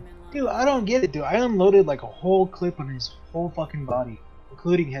time in line. Dude, I don't get it, dude. I unloaded like a whole clip on his whole fucking body,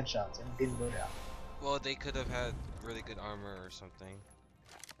 including headshots, and it didn't go down. well, they could have had really good armor or something.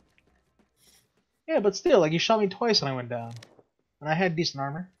 Yeah, but still, like, he shot me twice and I went down. And I had decent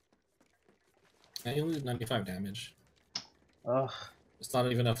armor. I only did 95 damage. Ugh. It's not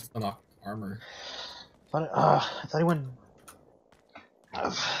even enough armor. I thought he went... I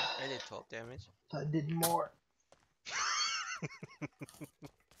did 12 damage. I did more.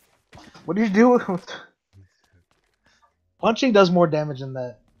 What do you do with... Punching does more damage than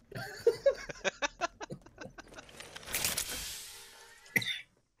that.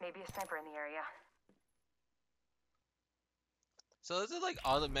 Maybe a sniper in the area. So does it like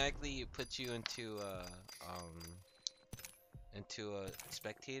automatically put you into a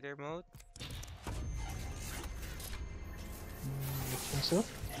spectator mode? Think so?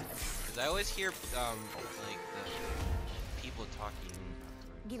 Cause I always hear like the people talking.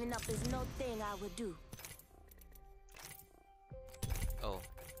 Giving up is no thing I would do. Oh, what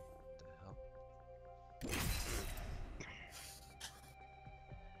the hell?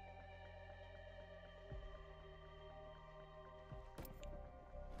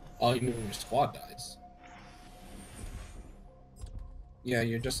 Oh, you mean when your squad dies? Yeah,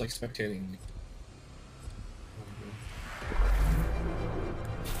 you're just like spectating.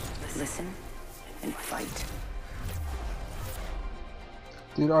 Listen and fight.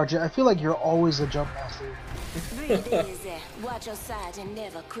 Dude, RJ, I feel like you're always a jump master. Breathe easy. Watch your side and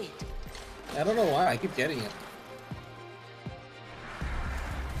never quit. I don't know why, I keep getting it.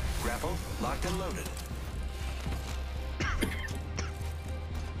 Grapple, locked and loaded.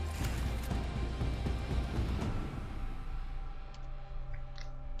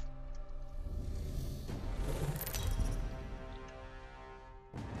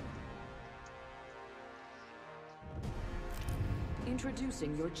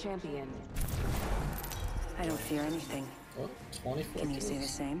 Introducing your champion. I don't fear anything. Oh, 24 Can you say the kills.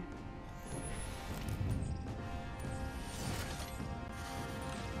 same?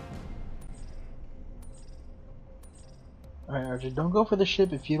 Alright, RJ, don't go for the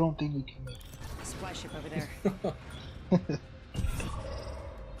ship if you don't think you can make it. Supply ship over there.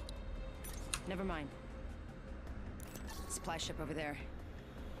 Never mind. Supply ship over there.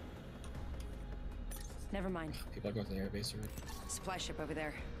 Never mind. People are going to the airbase already. Supply ship over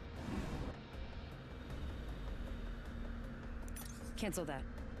there. Cancel that.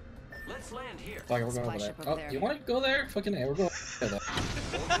 Let's land here. Fuck, we're going Supply over there. ship over Oh, there. you want to go there? Fucking A, we're going there.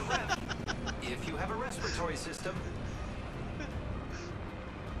 Hold your breath. If you have a respiratory system,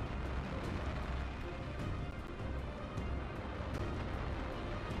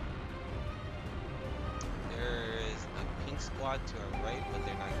 There is a pink squad to our right, but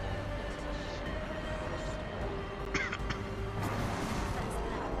they're not going.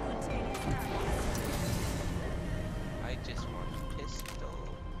 I just want a pistol.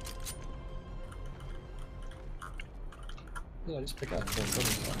 Yeah, just pick up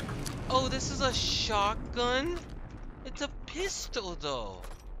four. Oh, this is a shotgun? It's a pistol though.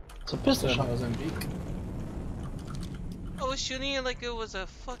 It's a pistol That shot. was in beak. I was shooting it like it was a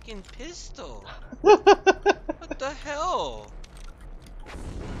fucking pistol. What the hell?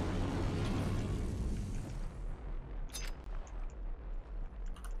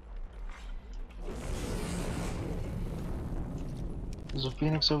 There's a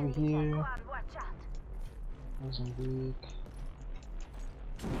Phoenix over here. Mozambique.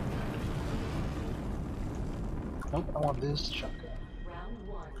 Nope, I want this shotgun. Round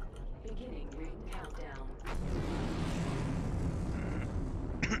 1. Beginning ring countdown.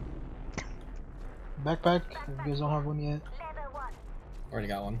 Backpack, if you guys don't have one yet. Already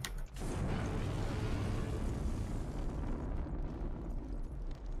got one.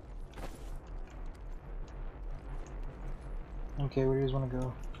 Okay, where do you guys want to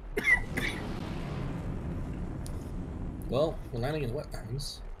go? Well, we're landing in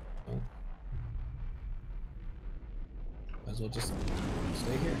wetlands. So might as well just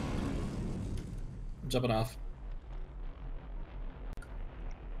stay here. I'm jumping off.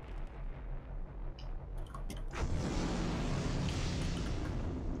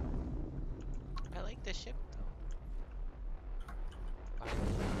 I like the ship though.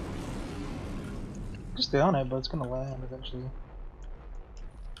 Just stay on it, but it's gonna land eventually.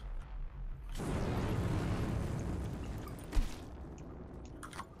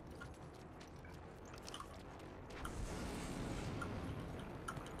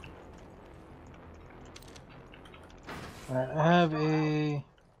 Alright, I have a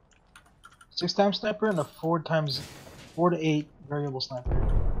 6x sniper and a 4 to 8 variable sniper.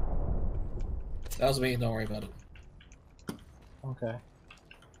 That was me, don't worry about it. Okay.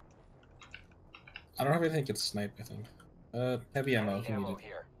 I don't have anything that can snipe, I think. Heavy ammo if you need Ammo it.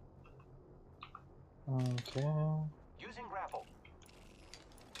 here. Okay. Using grapple.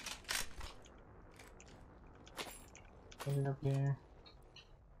 Put it up here.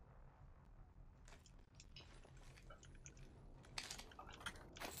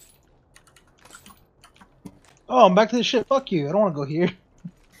 Oh, I'm back to the ship. Fuck you. I don't want to go here.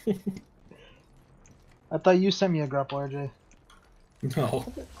 I thought you sent me a grapple, RJ. No.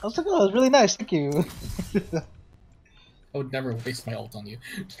 I was like, oh, that's really nice. Thank you. I would never waste my ult on you.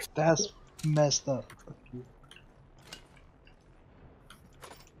 That's messed up. Fuck you.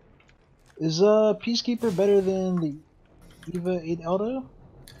 Is Peacekeeper better than the EVA 8 Eldo?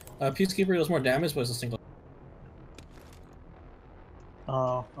 Peacekeeper does more damage, but it's a single.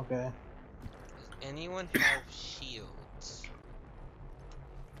 Oh, okay. Does anyone have shields?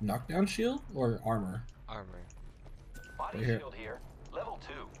 Knockdown shield or armor? Armor. Body Right here. shield here. Level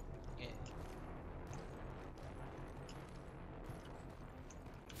 2. Yeah.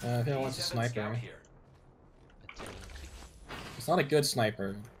 If anyone wants a P7 sniper. scout here. It's not a good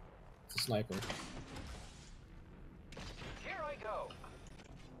sniper. It's a sniper. Here I go.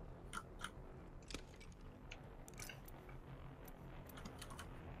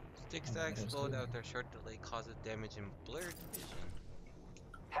 Sticks that explode after short delay causes damage in blurred vision.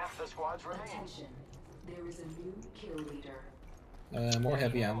 Half the squads remain. Attention. There is a new kill leader. More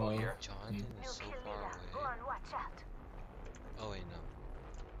heavy ammo. here. Jonathan is so far away. Oh wait, no.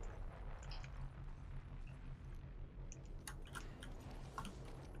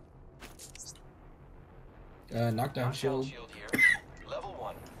 Knockdown Knockdown shield. shield here. Level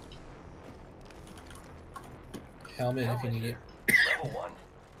 1. Helmet if you Helmet need it. here. Level 1.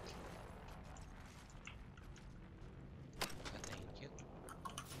 Thank you.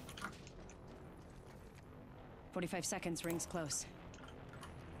 45 seconds, rings close.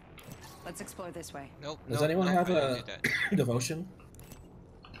 Let's explore this way. Nope. Does nope, anyone nope, have I didn't a do that. devotion?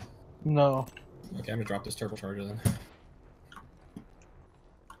 No. Okay, I'm gonna drop this turbocharger then.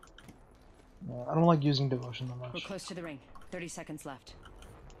 No, I don't like using devotion that We're much. close to the ring. 30 seconds left.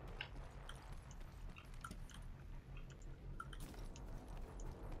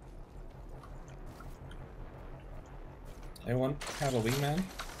 Anyone have a wingman?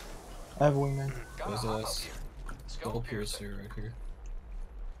 I have a wingman. Got a There's hop a up here. skull piercer right here.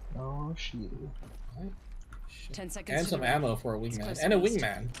 Oh shit. Right. Shit. 10 seconds And to some the ring. ammo for a It's wingman. close And a to east.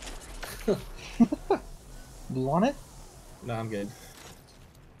 wingman. Do you want it? No, I'm good.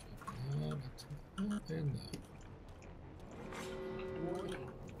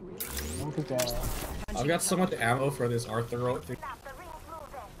 Don't pick that up. I've got so much ammo for this Arthur thing.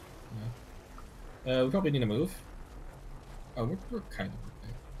 We probably need to move. Oh, we're kind of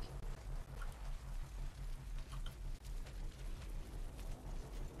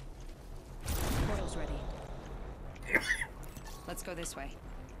okay. Portal's ready. Let's go this way.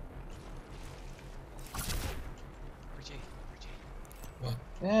 RJ. What?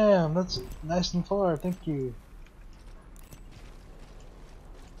 Damn, that's nice and far. Thank you.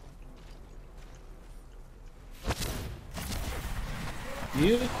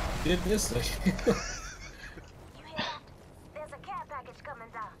 You did this thing. There's a care package coming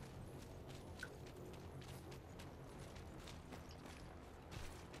down.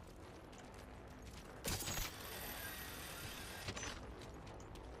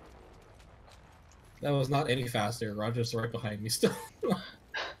 That was not any faster. Roger's right behind me still.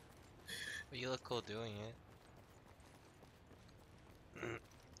 But you look cool doing it. I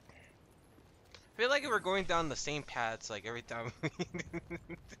feel like we're going down the same paths like every time.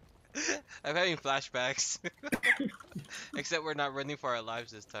 I'm having flashbacks. Except we're not running for our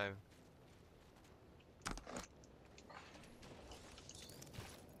lives this time. That's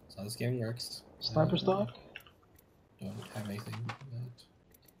how this game works. Sniper stock? Don't have have anything.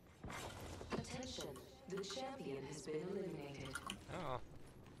 Attention, the champion has been eliminated. Oh.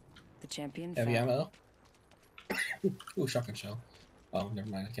 The champion. Heavy fell. ammo. Ooh, shotgun shell. Oh, never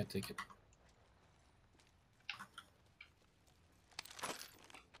mind. I can't take it.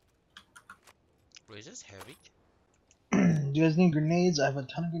 Wait, is this heavy? Do you guys need grenades? I have a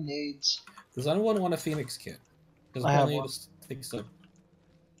ton of grenades. Does anyone want a Phoenix kit? Because I have apparently one. it takes up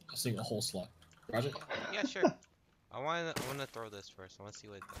a whole slot. Roger. Yeah, sure. I wanna throw this first. I wanna see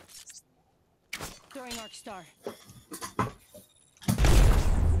what it does. Throwing Arc Star.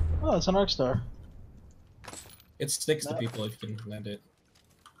 Oh, it's an arc star. It sticks to No. people if you can land it.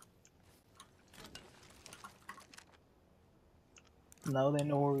 Now they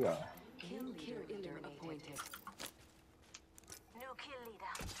know where we are. Kill leader appointed. New kill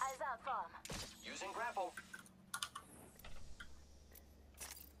leader. Eyes out farm. Using grapple.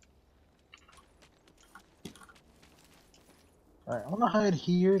 Alright, I'm gonna hide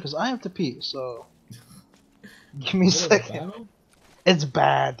here because I have to pee, so. Give me a second. It's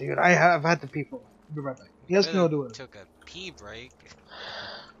bad, dude. I've had to pee for a while. I'll be right back. You guys can go do it. Took a pee break.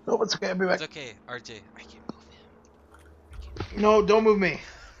 No, it's okay. I'll be back. It's okay, RJ. I can move him. No, don't move me.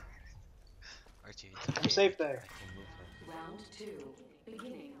 RJ, it's okay. I'm safe there. I can move him. Round 2.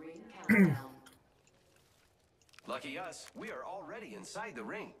 Beginning ring countdown. Lucky us, we are already inside the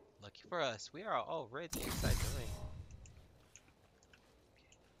ring. Lucky for us, we are already inside the ring.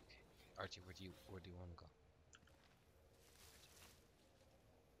 Okay. RJ, where do you want to go?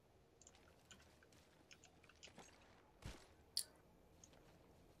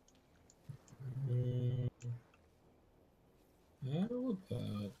 How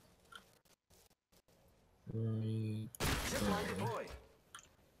about right Zipline there? deployed.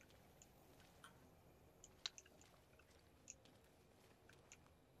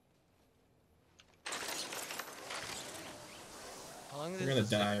 How long We're does gonna the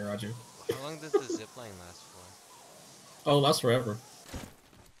zip- die, Roger. How long does the zip line last for? Oh, lasts forever.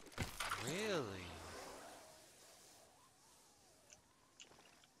 Really?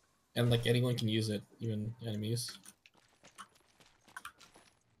 And like anyone can use it, even enemies.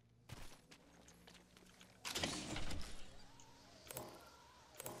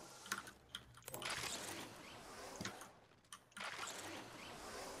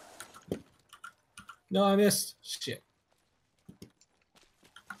 No, I missed. Shit.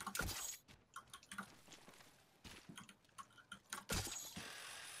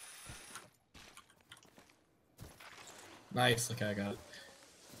 Nice. Okay, I got it.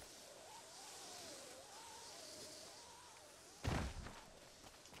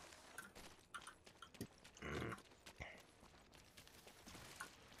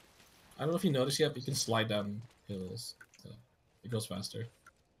 I don't know if you noticed yet, but you can slide down hills. So it goes faster.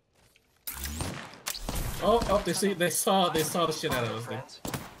 Oh! They saw the shit out of us. There.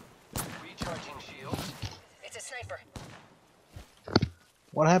 Recharging shields. It's a sniper.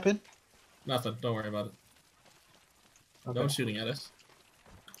 What happened? Nothing. Don't worry about it. Okay. No one's shooting at us.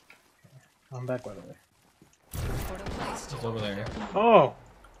 I'm back, by the way. Portal placed. It's over there. Oh!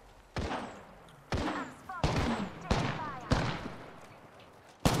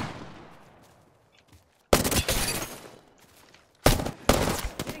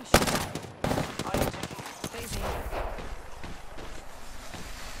 Getting shot. I am taking Phasing.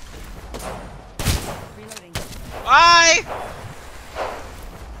 Reloading. Hi!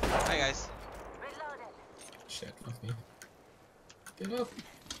 Hi guys. Reloaded. Shit, fuck me. Get up.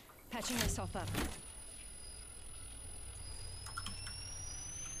 Patching myself up.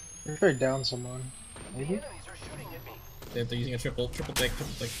 They're very down someone. Maybe? enemies are shooting at me. They're using a triple take.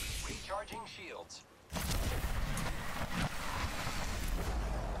 Recharging shields.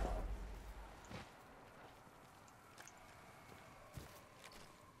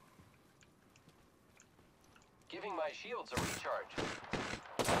 Giving my shields a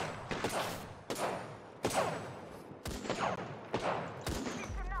recharge.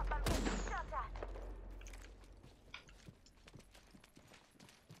 Listen up, I'm getting shot at.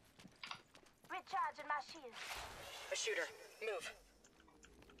 Recharging my shield. A shooter. Move.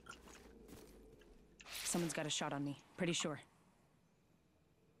 Someone's got a shot on me. Pretty sure.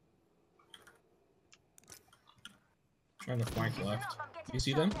 Trying to flank Listen left. up, I'm getting You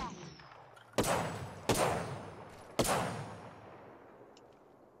see shot them? at.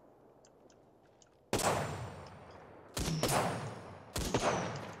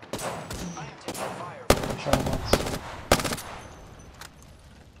 I am taking fire. Try once.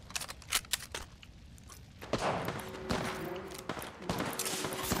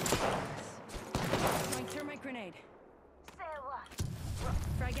 Throwing thermite grenade. Say what?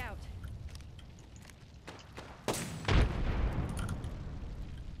 Frag out.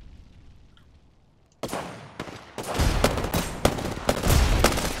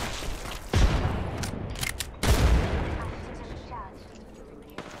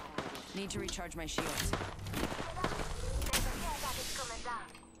 Need to recharge my shields.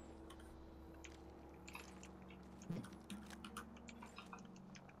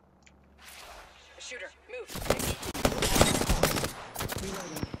 Shooter, move.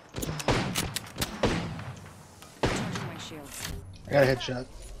 Reloading. Recharging my shields. I got a headshot.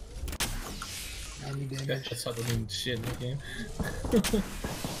 90 damage. That's how doesn't mean shit in the game.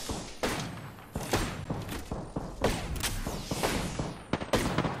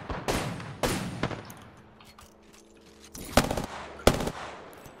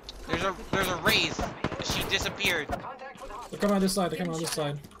 There's a raise. She disappeared. They're coming on this side. They're coming on this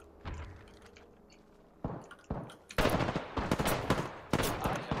side.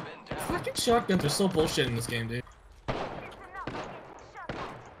 Fucking shotguns are so bullshit in this game, dude.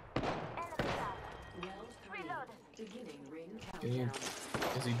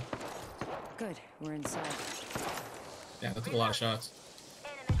 Is he? Good, we're inside. Yeah, that took a lot of shots.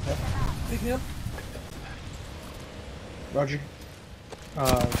 Pick me up. Roger.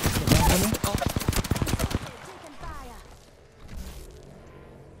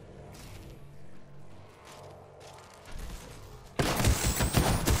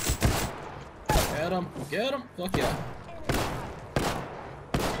 Get him! Get him! Fuck yeah!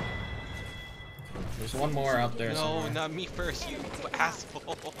 There's one more out there. No, somewhere. not me first, you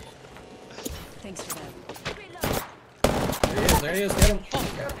asshole. Thanks for that. There he is, get him!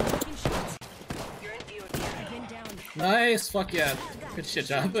 Been down. Nice! Fuck yeah! Good shit,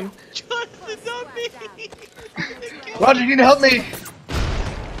 Jonathan. Jonathan, not me! Roger, you need to help me!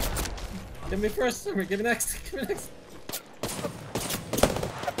 Give me first, give me next, give me next.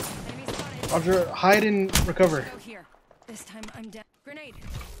 Roger, hide and recover. Go here. This time I'm down. Grenade.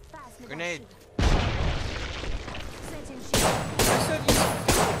 Grenade. I said you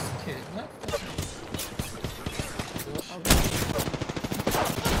kid, not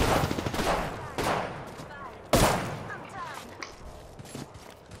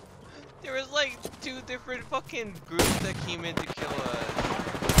There was like 2 different fucking groups that came in to kill us.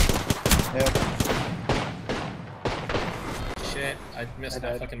 Yeah. shit. I missed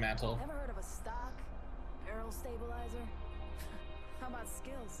my fucking mantle. Ever heard of a stock barrel stabilizer? How about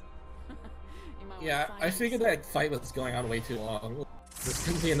skills? You might Yeah, wanna I find figured that fight was going on way too long. There's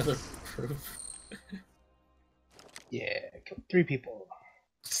gonna be another proof. Yeah, killed 3 people.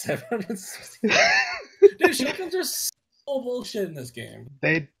 760. Dude, shotguns are so bullshit in this game.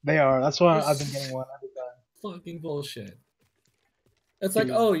 They are. That's why I've been getting one every time. Fucking bullshit. It's like,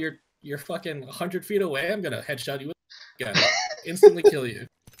 oh, you're fucking 100 feet away. I'm gonna headshot you with a gun, instantly kill you.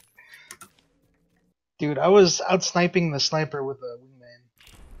 Dude, I was out sniping the sniper with a wingman.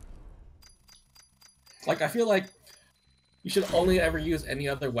 Like, I feel like you should only ever use any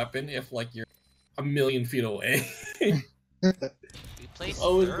other weapon if like you're a million feet away. We placed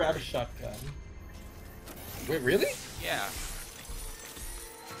Always third. grab a shotgun. Wait, really? Yeah.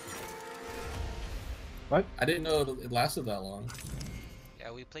 What? I didn't know it lasted that long.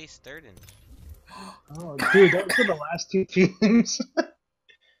 Yeah, we placed 3rd in. Oh, dude, those were the last 2 teams.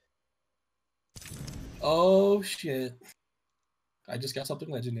 Oh shit! I just got something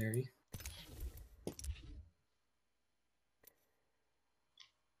legendary.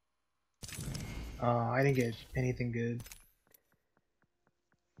 I didn't get anything good.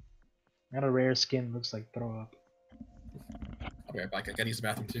 Got a rare skin, looks like throw up. I'll be right back. I gotta use the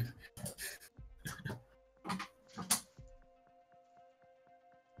bathroom too.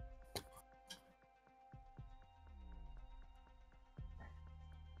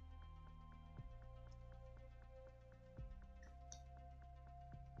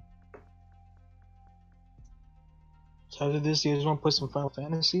 So after this, you guys want to put some Final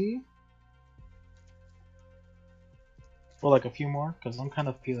Fantasy? Or like a few more? Because I'm kind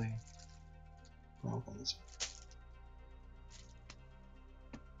of feeling Final Fantasy.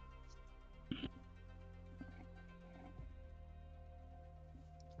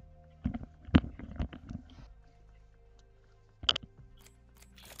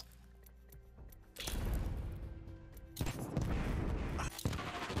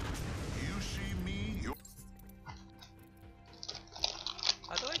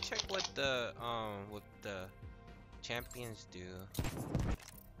 How do I check what the champions do?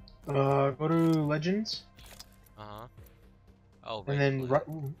 Go to Legends, Uh-huh. Oh, and then click.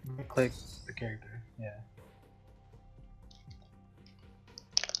 right click the character. Yeah.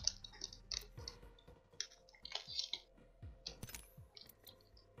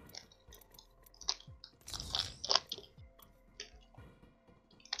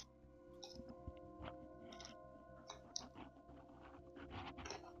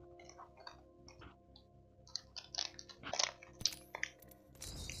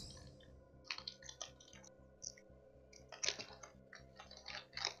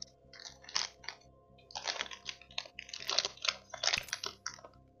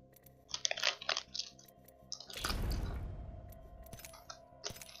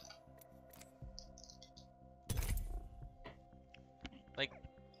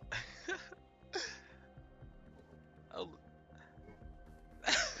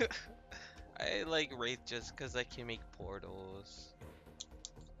 I like Wraith just because I can make portals.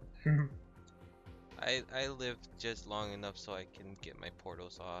 I live just long enough so I can get my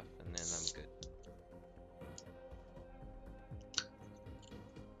portals off and then I'm good.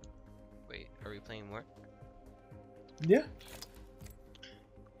 Wait, are we playing more? Yeah.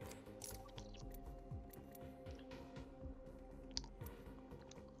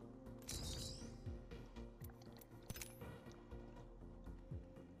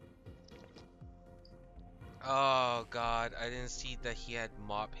 Oh god, I didn't see that he had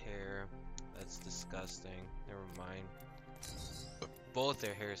mop hair. That's disgusting. Never mind. Both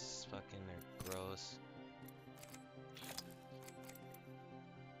their hairs fucking are gross.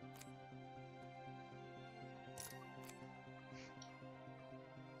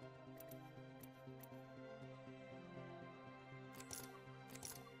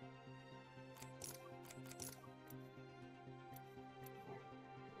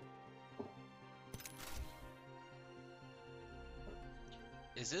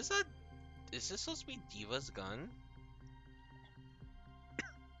 Is this supposed to be Diva's gun?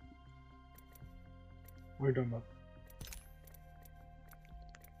 What are you talking about?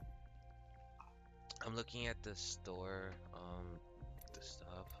 I'm looking at the store, the stuff.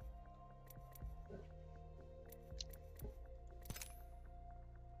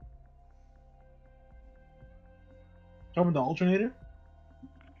 Talking about the alternator?